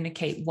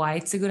communicate why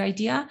it's a good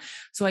idea.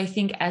 So I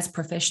think as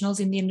professionals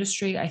in the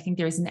industry, I think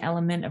there is an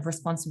element of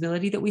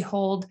responsibility that we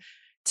hold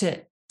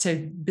to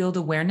build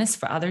awareness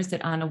for others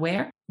that aren't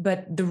aware.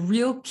 But the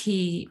real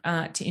key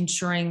to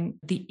ensuring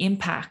the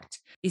impact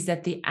is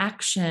that the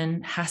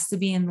action has to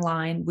be in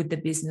line with the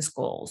business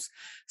goals.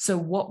 So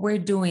what we're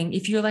doing,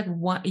 if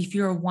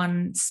you're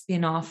one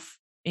spin-off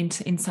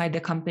inside the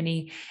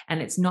company and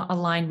it's not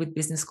aligned with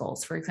business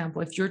goals, for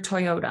example, if you're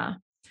Toyota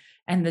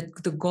and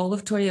the goal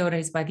of Toyota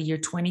is by the year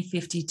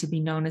 2050 to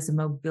be known as a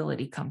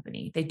mobility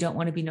company, they don't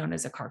want to be known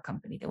as a car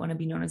company. They want to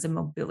be known as a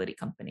mobility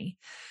company.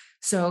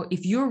 So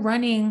if you're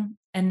running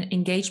an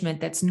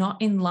engagement that's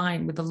not in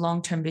line with the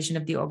long-term vision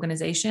of the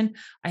organization,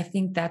 I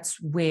think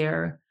that's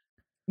where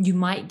you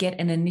might get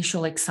an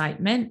initial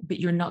excitement, but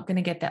you're not going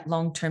to get that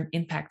long-term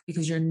impact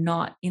because you're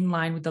not in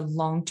line with the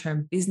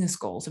long-term business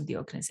goals of the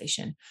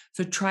organization.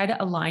 So try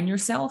to align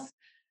yourself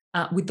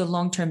with the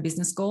long-term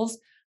business goals.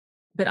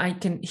 But I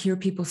can hear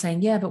people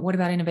saying, yeah, but what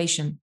about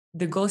innovation?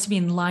 The goal is to be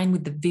in line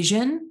with the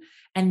vision.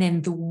 And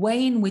then the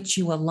way in which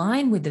you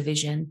align with the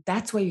vision,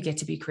 that's where you get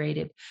to be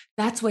creative.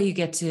 That's where you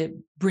get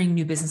to bring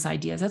new business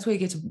ideas. That's where you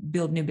get to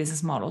build new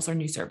business models or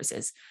new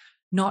services,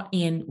 not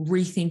in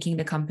rethinking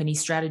the company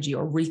strategy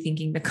or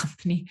rethinking the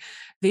company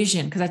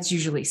vision, because that's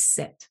usually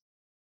set.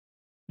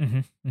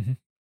 That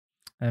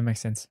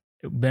makes sense.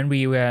 When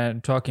we were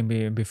talking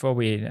before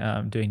we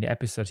doing the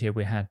episode here,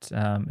 we had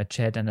a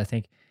chat, and I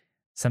think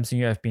something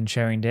you have been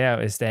sharing there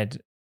is that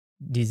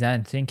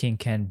design thinking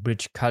can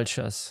bridge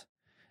cultures.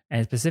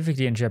 And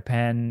specifically in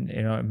Japan,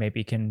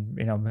 maybe can,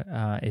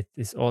 it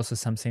is also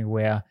something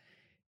where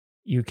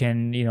you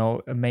can,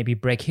 maybe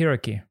break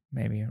hierarchy,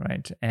 maybe,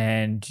 right?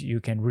 And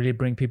you can really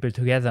bring people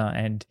together.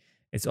 And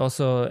it's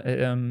also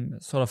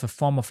sort of a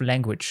form of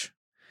language.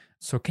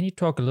 So can you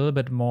talk a little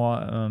bit more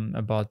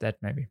about that,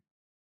 maybe?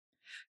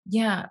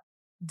 Yeah,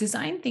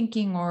 design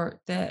thinking,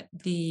 or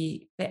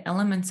the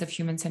elements of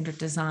human-centered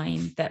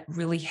design that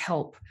really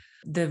help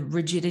the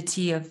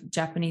rigidity of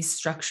Japanese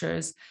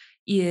structures,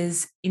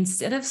 is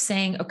instead of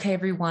saying, okay,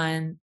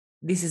 everyone,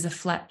 this is a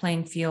flat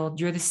playing field,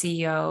 you're the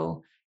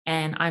CEO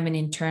and I'm an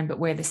intern, but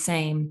we're the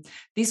same.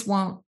 This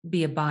won't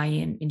be a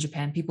buy-in in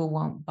Japan. People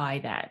won't buy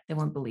that. They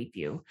won't believe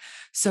you.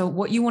 So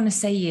what you want to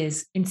say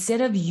is, instead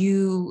of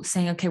you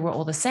saying, okay, we're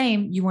all the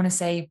same, you want to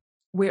say,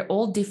 we're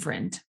all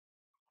different,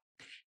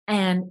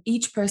 and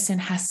each person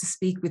has to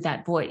speak with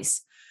that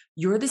voice.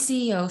 You're the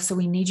CEO, so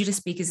we need you to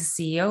speak as a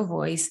CEO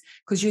voice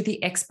because you're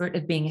the expert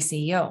at being a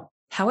CEO.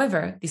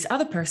 However, this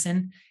other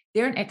person,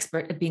 they're an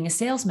expert at being a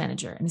sales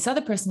manager, and this other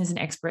person is an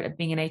expert at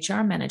being an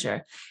HR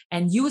manager.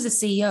 And you as a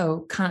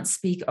CEO can't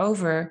speak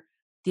over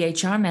the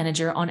HR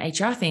manager on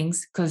HR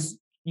things because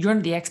you're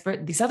the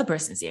expert, this other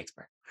person is the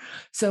expert.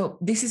 So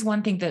this is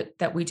one thing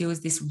that we do,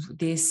 is this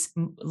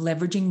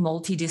leveraging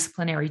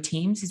multidisciplinary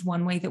teams is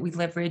one way that we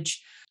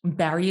leverage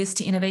barriers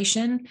to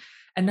innovation.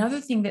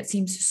 Another thing that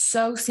seems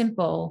so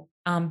simple,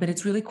 but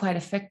it's really quite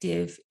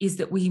effective, is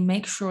that we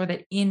make sure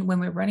that when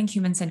we're running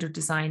human-centered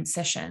design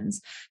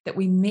sessions, that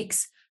we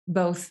mix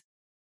both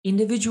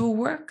individual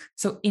work,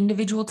 so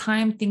individual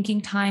time, thinking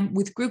time,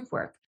 with group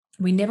work.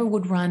 We never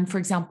would run, for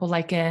example,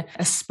 like a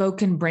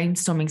spoken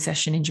brainstorming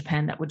session in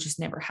Japan. That would just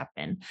never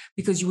happen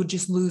because you would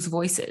just lose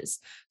voices.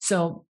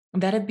 So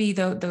that'd be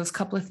those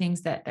couple of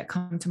things that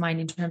come to mind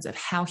in terms of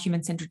how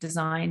human-centered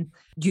design,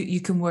 you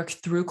can work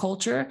through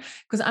culture.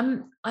 Because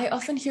I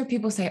often hear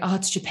people say, oh,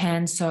 it's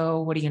Japan,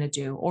 so what are you going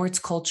to do? Or it's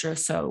culture,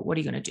 so what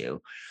are you going to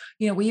do?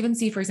 We even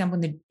see, for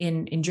example,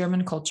 in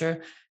German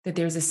culture, that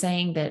there's a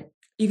saying that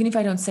even if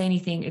I don't say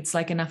anything, it's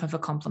like enough of a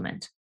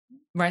compliment.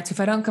 Right. So if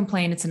I don't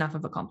complain, it's enough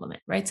of a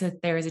compliment. Right. So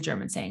there is a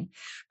German saying.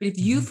 But if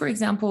you, for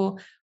example,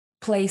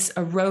 place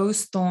a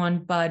rose,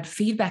 thorn, bud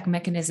feedback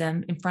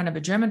mechanism in front of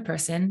a German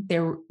person,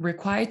 they're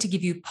required to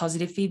give you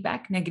positive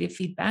feedback, negative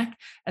feedback,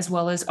 as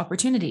well as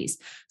opportunities.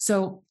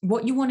 So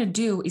what you want to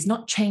do is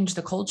not change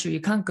the culture.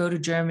 You can't go to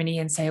Germany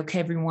and say, okay,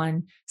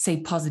 everyone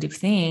say positive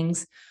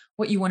things.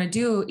 What you want to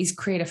do is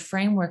create a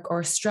framework or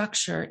a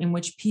structure in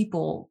which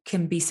people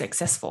can be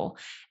successful.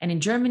 And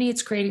in Germany,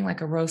 it's creating like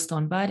a rose,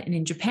 thorn, bud. And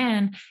in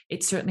Japan,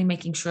 it's certainly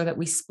making sure that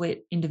we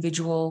split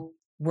individual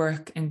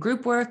work and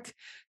group work,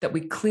 that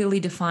we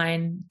clearly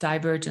define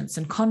divergence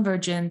and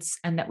convergence,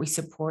 and that we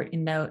support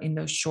in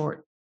those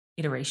short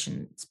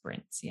iteration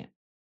sprints. Yeah.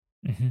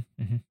 Mm-hmm,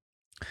 mm-hmm.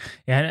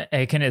 Yeah,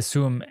 I can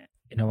assume,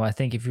 I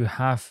think if you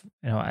have,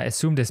 I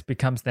assume this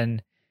becomes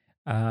then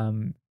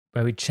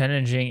very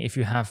challenging if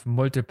you have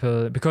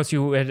multiple, because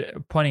you were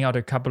pointing out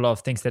a couple of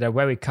things that are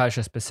very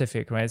culture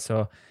specific, right?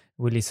 So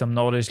really some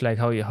knowledge, like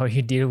how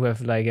you deal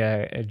with like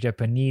a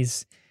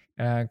Japanese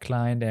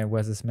client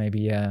versus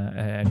maybe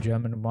a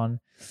German one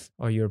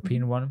or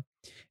European one.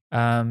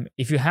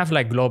 If you have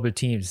like global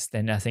teams,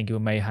 then I think you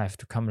may have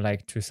to come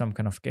like to some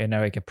kind of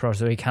generic approach.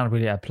 So you can't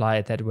really apply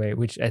it that way,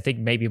 which I think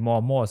maybe more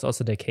and more is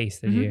also the case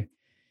that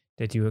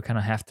you kind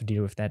of have to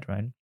deal with that,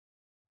 right?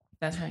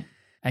 That's right.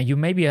 And you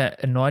may be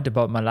annoyed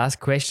about my last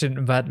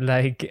question, but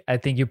like I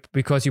think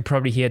because you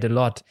probably hear it a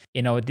lot,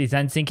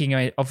 design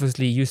thinking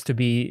obviously used to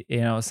be,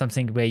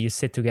 something where you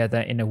sit together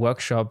in a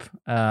workshop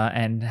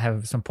and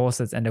have some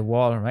posters and a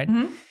wall, right?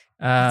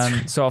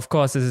 Mm-hmm. So of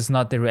course this is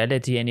not the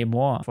reality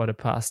anymore for the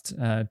past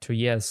 2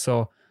 years.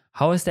 So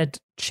how has that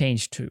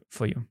changed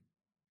for you?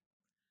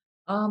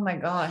 Oh my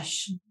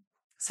gosh,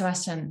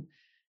 Sebastian,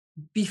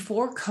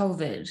 before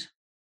COVID,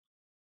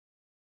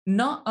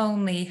 not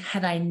only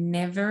had I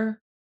never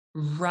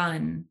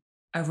run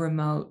a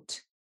remote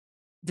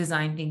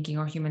design thinking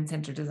or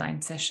human-centered design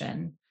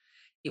session,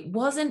 it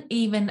wasn't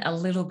even a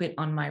little bit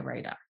on my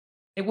radar.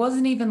 It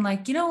wasn't even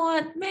like, you know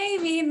what,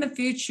 maybe in the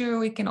future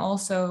we can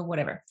also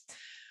whatever.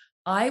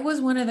 I was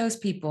one of those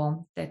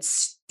people that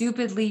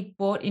stupidly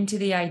bought into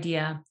the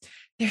idea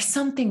there's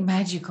something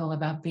magical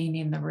about being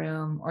in the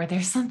room, or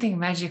there's something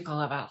magical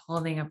about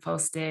holding a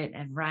Post-it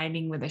and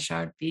writing with a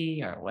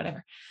Sharpie or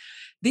whatever.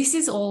 This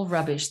is all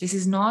rubbish. This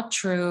is not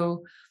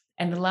true.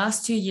 And the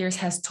last 2 years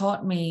has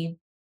taught me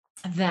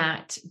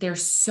that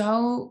there's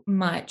so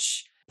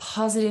much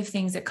positive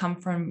things that come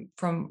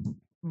from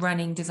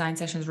running design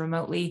sessions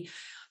remotely.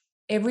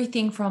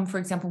 Everything from, for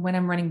example, when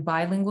I'm running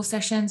bilingual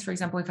sessions, for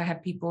example, if I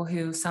have people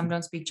who some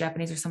don't speak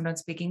Japanese or some don't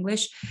speak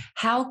English,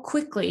 how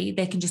quickly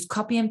they can just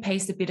copy and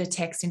paste a bit of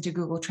text into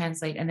Google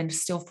Translate and then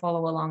still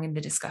follow along in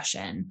the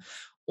discussion.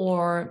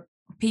 Or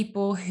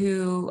people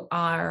who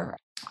are,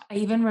 I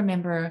even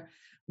remember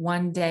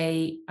one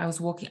day I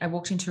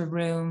walked into a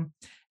room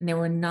and there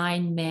were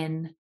 9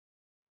 men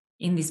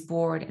in this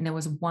board and there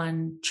was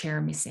one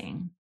chair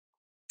missing,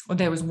 or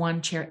there was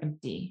one chair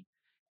empty.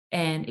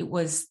 And it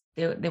was,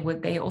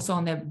 they also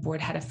on their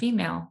board had a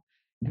female.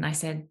 And I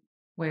said,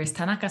 where's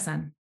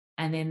Tanaka-san?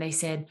 And then they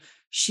said,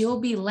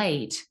 she'll be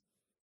late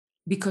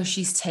because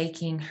she's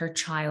taking her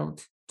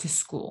child to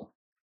school.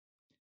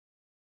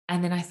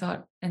 And then I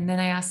thought, and then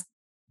I asked,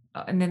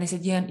 and then they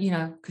said, yeah,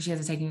 because she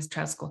has to take his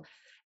child to school.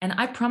 And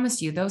I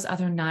promise you, those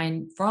other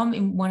 9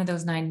 from one of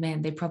those 9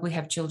 men, they probably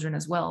have children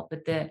as well.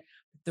 But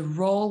the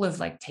role of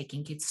like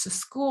taking kids to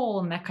school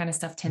and that kind of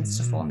stuff tends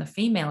to fall on the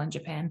female in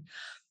Japan.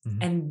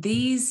 And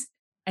this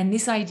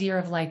idea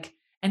of like,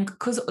 and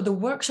because the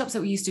workshops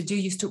that we used to do,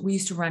 we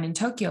used to run in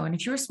Tokyo. And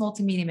if you're a small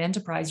to medium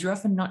enterprise, you're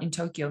often not in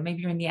Tokyo.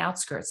 Maybe you're in the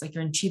outskirts, like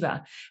you're in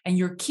Chiba, and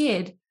your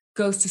kid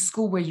goes to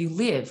school where you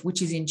live,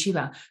 which is in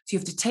Chiba. So you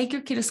have to take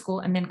your kid to school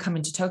and then come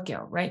into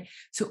Tokyo, right?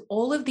 So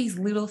all of these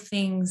little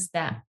things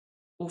that,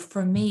 well,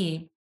 for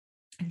me,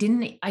 I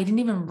didn't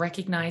even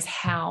recognize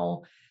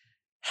how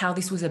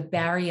this was a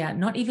barrier,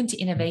 not even to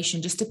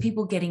innovation, just to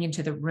people getting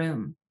into the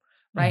room,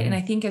 right? And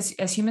I think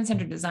as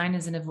human-centered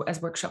designers and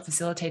as workshop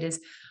facilitators,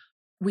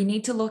 we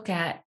need to look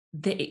at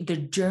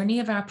the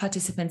journey of our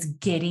participants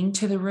getting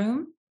to the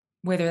room,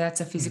 whether that's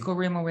a physical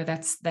room or whether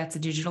that's a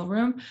digital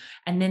room,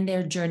 and then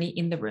their journey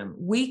in the room.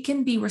 We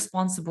can be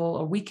responsible,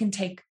 or we can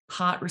take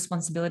part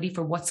responsibility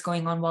for what's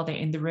going on while they're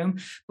in the room,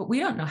 but we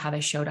don't know how they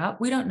showed up.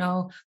 We don't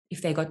know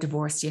if they got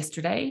divorced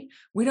yesterday.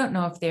 We don't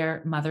know if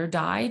their mother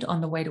died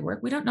on the way to work.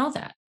 We don't know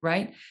that,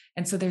 right?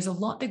 And so there's a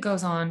lot that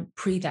goes on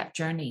pre that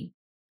journey.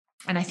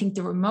 And I think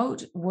the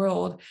remote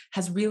world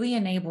has really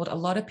enabled a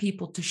lot of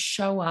people to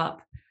show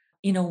up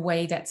in a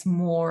way that's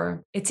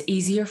it's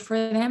easier for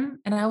them.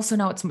 And I also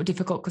know it's more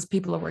difficult because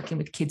people are working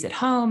with kids at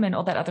home and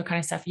all that other kind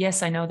of stuff.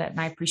 Yes, I know that,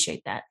 and I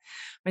appreciate that.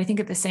 But I think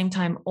at the same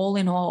time, all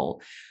in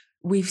all,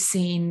 we've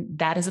seen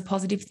that as a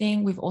positive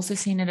thing. We've also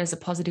seen it as a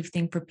positive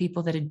thing for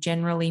people that are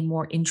generally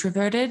more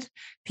introverted,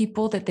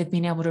 people that they've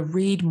been able to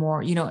read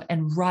more,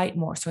 and write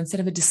more. So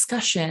instead of a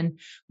discussion,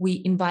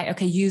 we invite,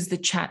 okay, use the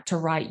chat to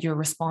write your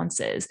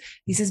responses.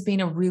 This has been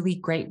a really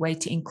great way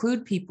to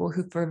include people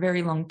who for a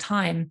very long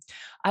time,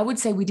 I would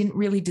say we didn't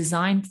really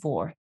design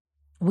for.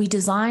 We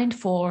designed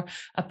for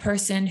a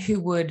person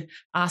who would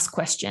ask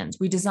questions.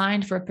 We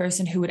designed for a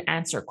person who would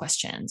answer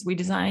questions. We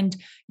designed,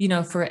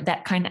 for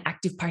that kind of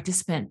active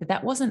participant, but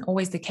that wasn't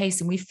always the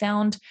case. And we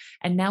found,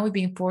 and now we're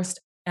being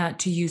forced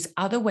to use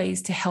other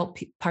ways to help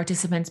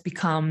participants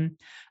become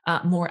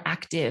more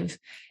active.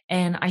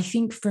 And I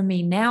think for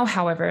me now,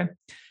 however,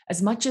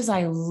 as much as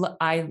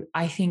I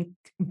think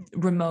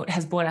remote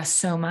has brought us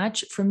so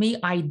much, for me,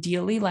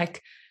 ideally,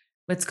 like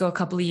let's go a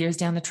couple of years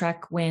down the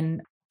track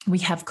when we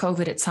have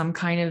COVID at some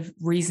kind of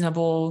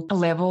reasonable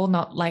level,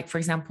 not like, for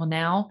example,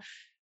 now,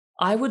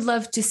 I would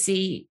love to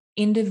see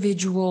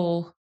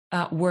individual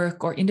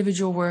work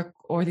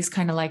or this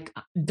kind of like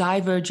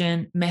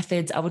divergent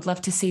methods. I would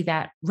love to see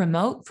that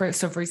remote. For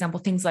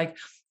example, things like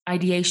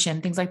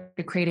ideation, things like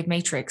the creative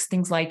matrix,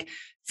 things like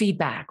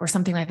feedback or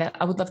something like that.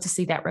 I would love to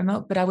see that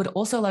remote, but I would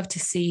also love to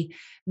see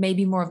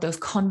maybe more of those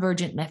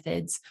convergent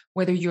methods,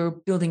 whether you're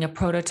building a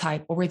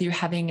prototype or whether you're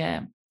having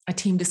a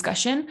team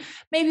discussion.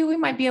 Maybe we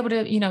might be able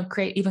to,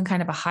 create even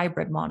kind of a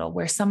hybrid model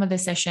where some of the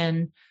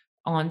session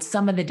on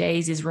some of the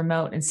days is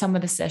remote and some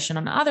of the session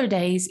on other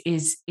days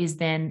is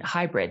then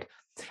hybrid.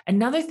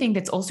 Another thing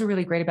that's also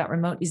really great about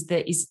remote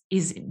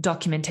is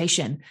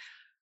documentation.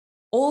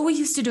 All we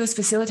used to do as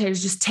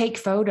facilitators, just take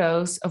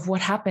photos of what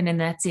happened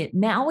and that's it.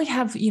 Now we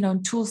have,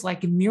 tools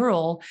like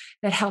Mural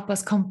that help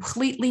us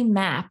completely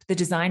map the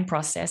design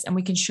process, and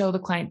we can show the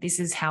client, this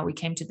is how we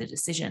came to the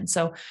decision.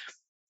 So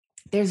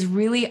there's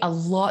really a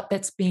lot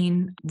that's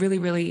been really,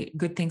 really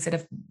good things that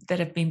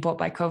have been brought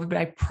by COVID. But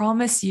I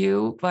promise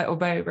you, by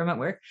remote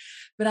work,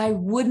 but I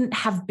wouldn't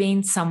have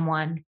been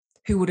someone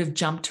who would have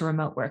jumped to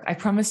remote work. I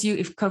promise you,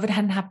 if COVID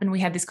hadn't happened, we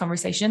had this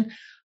conversation,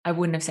 I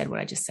wouldn't have said what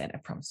I just said. I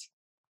promise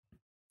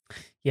you.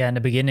 Yeah, in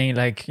the beginning,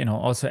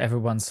 also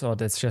everyone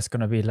thought it's just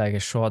going to be like a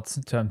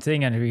short-term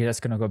thing and we're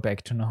just going to go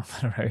back to normal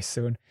very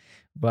soon.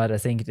 But I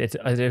think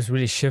it's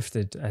really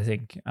shifted. I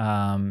think,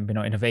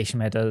 innovation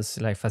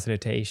matters, like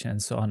facilitation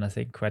and so on, I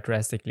think quite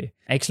drastically.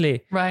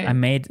 Actually, right. I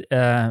made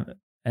an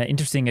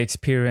interesting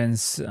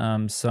experience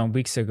some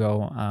weeks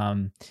ago.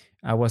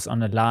 I was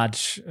on a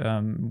large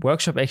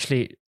workshop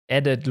actually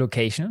at a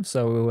location.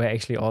 So we were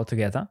actually all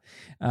together,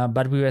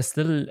 but we were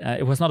still,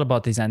 it was not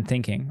about design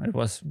thinking. It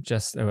was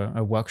just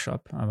a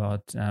workshop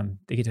about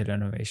digital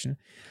innovation.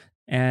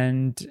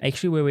 And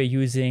actually we were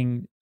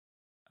using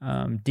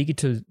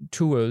digital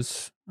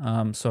tools,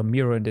 so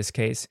Miro in this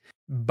case,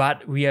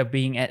 but we are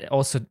being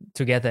also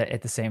together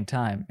at the same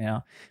time,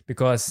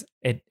 because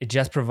it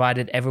just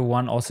provided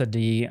everyone also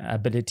the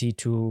ability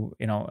to,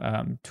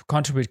 to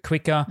contribute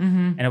quicker.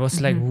 Mm-hmm. And I was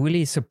like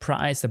really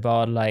surprised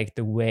about like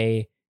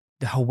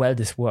how well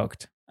this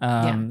worked.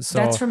 So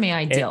that's for me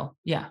ideal.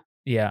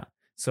 Yeah.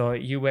 So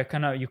you were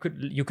you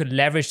could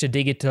leverage the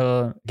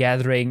digital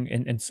gathering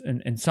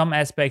in some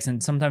aspects,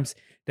 and sometimes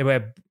there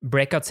were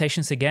breakout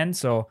sessions again.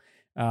 So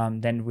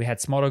then we had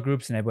smaller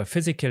groups and they were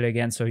physical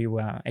again. So you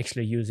were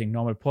actually using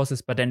normal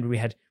process. But then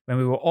when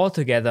we were all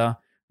together,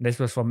 this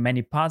was for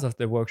many parts of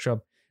the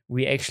workshop,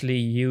 we actually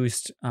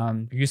used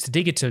the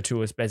digital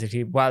tools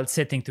basically while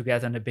sitting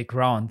together in a big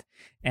round.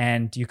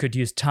 And you could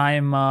use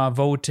timer,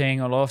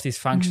 voting, all of these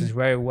functions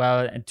very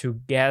well and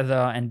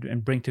together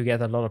and bring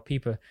together a lot of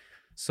people.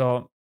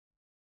 So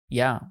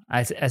yeah,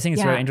 I think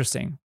it's very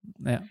interesting.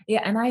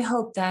 Yeah, and I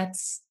hope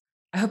that's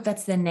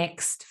the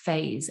next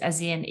phase,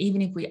 as in,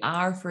 even if we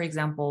are, for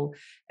example,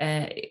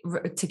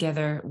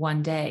 together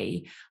one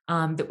day,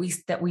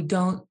 that we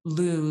don't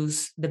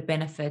lose the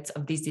benefits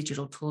of these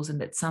digital tools, and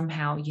that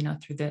somehow,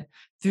 through the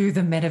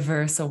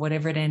metaverse or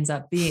whatever it ends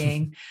up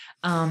being,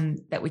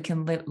 that we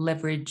can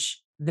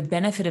leverage the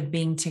benefit of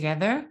being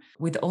together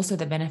with also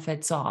the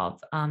benefits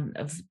of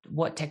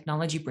what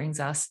technology brings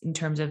us in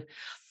terms of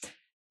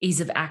ease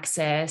of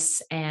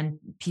access and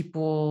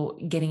people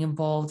getting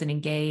involved and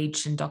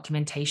engaged and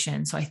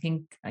documentation. So I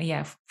think,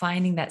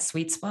 finding that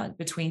sweet spot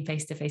between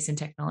face-to-face and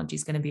technology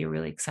is going to be a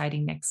really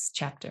exciting next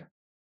chapter.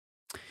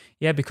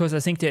 Yeah, because I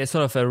think there is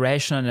sort of a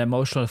rational and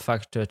emotional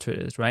factor to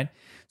it, right?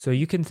 So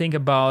you can think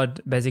about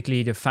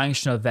basically the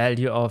functional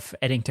value of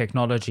adding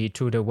technology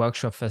to the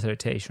workshop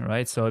facilitation,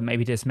 right? So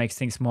maybe this makes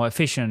things more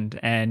efficient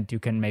and you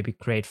can maybe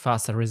create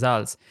faster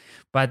results.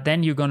 But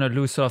then you're going to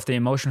lose sort of the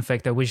emotional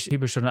factor, which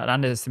people should not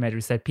underestimate,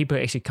 is that people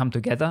actually come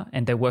together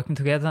and they're working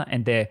together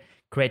and they're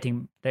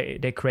creating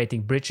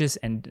bridges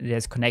and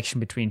there's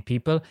connection between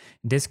people.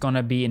 This is going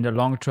to be in the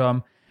long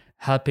term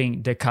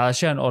helping the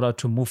culture in order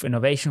to move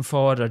innovation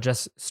forward or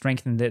just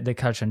strengthen the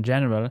culture in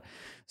general.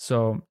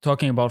 So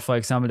talking about, for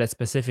example, that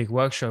specific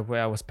workshop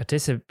where I was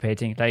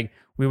participating, like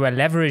we were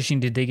leveraging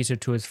the digital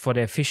tools for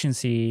the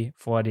efficiency,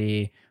 for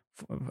the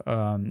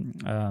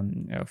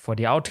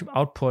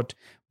output,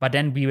 but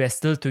then we were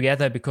still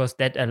together because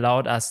that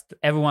allowed us,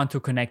 everyone to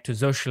connect, to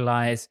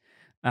socialize,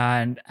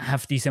 and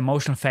have these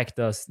emotional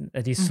factors,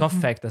 these soft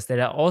factors that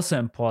are also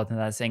important,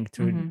 I think,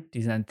 to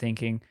design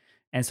thinking.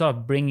 And sort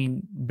of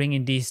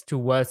bringing these two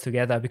worlds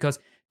together, because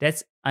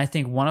that's, I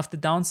think, one of the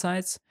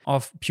downsides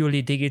of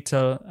purely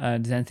digital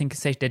design thinking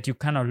stage, that you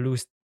kind of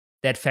lose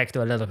that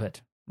factor a little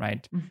bit,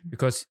 right?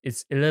 Because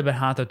it's a little bit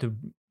harder to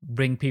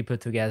bring people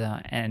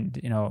together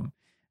and,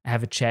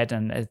 have a chat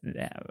and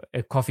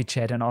a coffee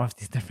chat and all of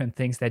these different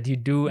things that you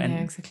do. And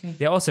exactly.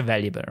 They're also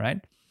valuable, right?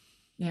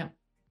 Yeah.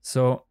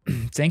 So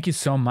thank you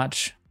so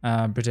much,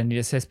 Brittany.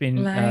 This has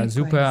been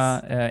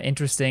super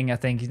interesting. I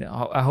think,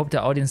 I hope the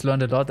audience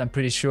learned a lot. I'm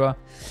pretty sure.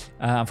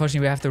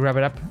 Unfortunately, we have to wrap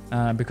it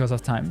up because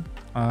of time.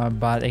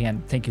 But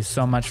again, thank you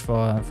so much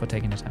for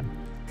taking the time.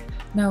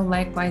 No,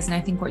 likewise. And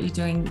I think what you're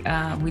doing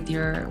with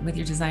your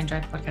Design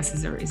Drive podcast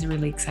is a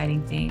really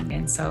exciting thing.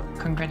 And so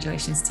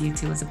congratulations to you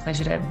too. It was a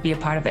pleasure to be a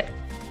part of it.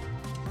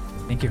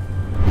 Thank you.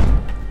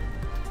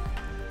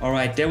 All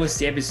right, that was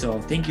the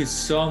episode. Thank you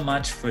so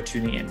much for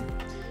tuning in.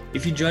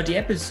 If you enjoyed the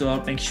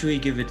episode, make sure you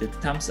give it a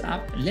thumbs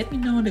up and let me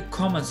know in the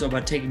comments or by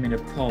tagging me in a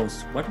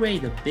post what were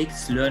the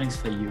biggest learnings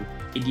for you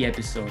in the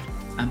episode.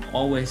 I'm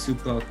always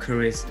super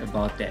curious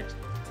about that.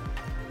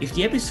 If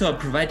the episode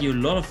provided you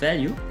a lot of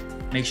value,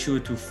 make sure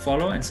to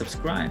follow and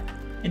subscribe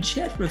and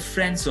share it with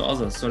friends or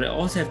others so they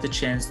also have the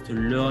chance to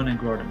learn and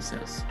grow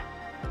themselves.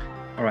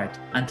 All right,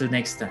 until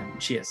next time,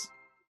 cheers.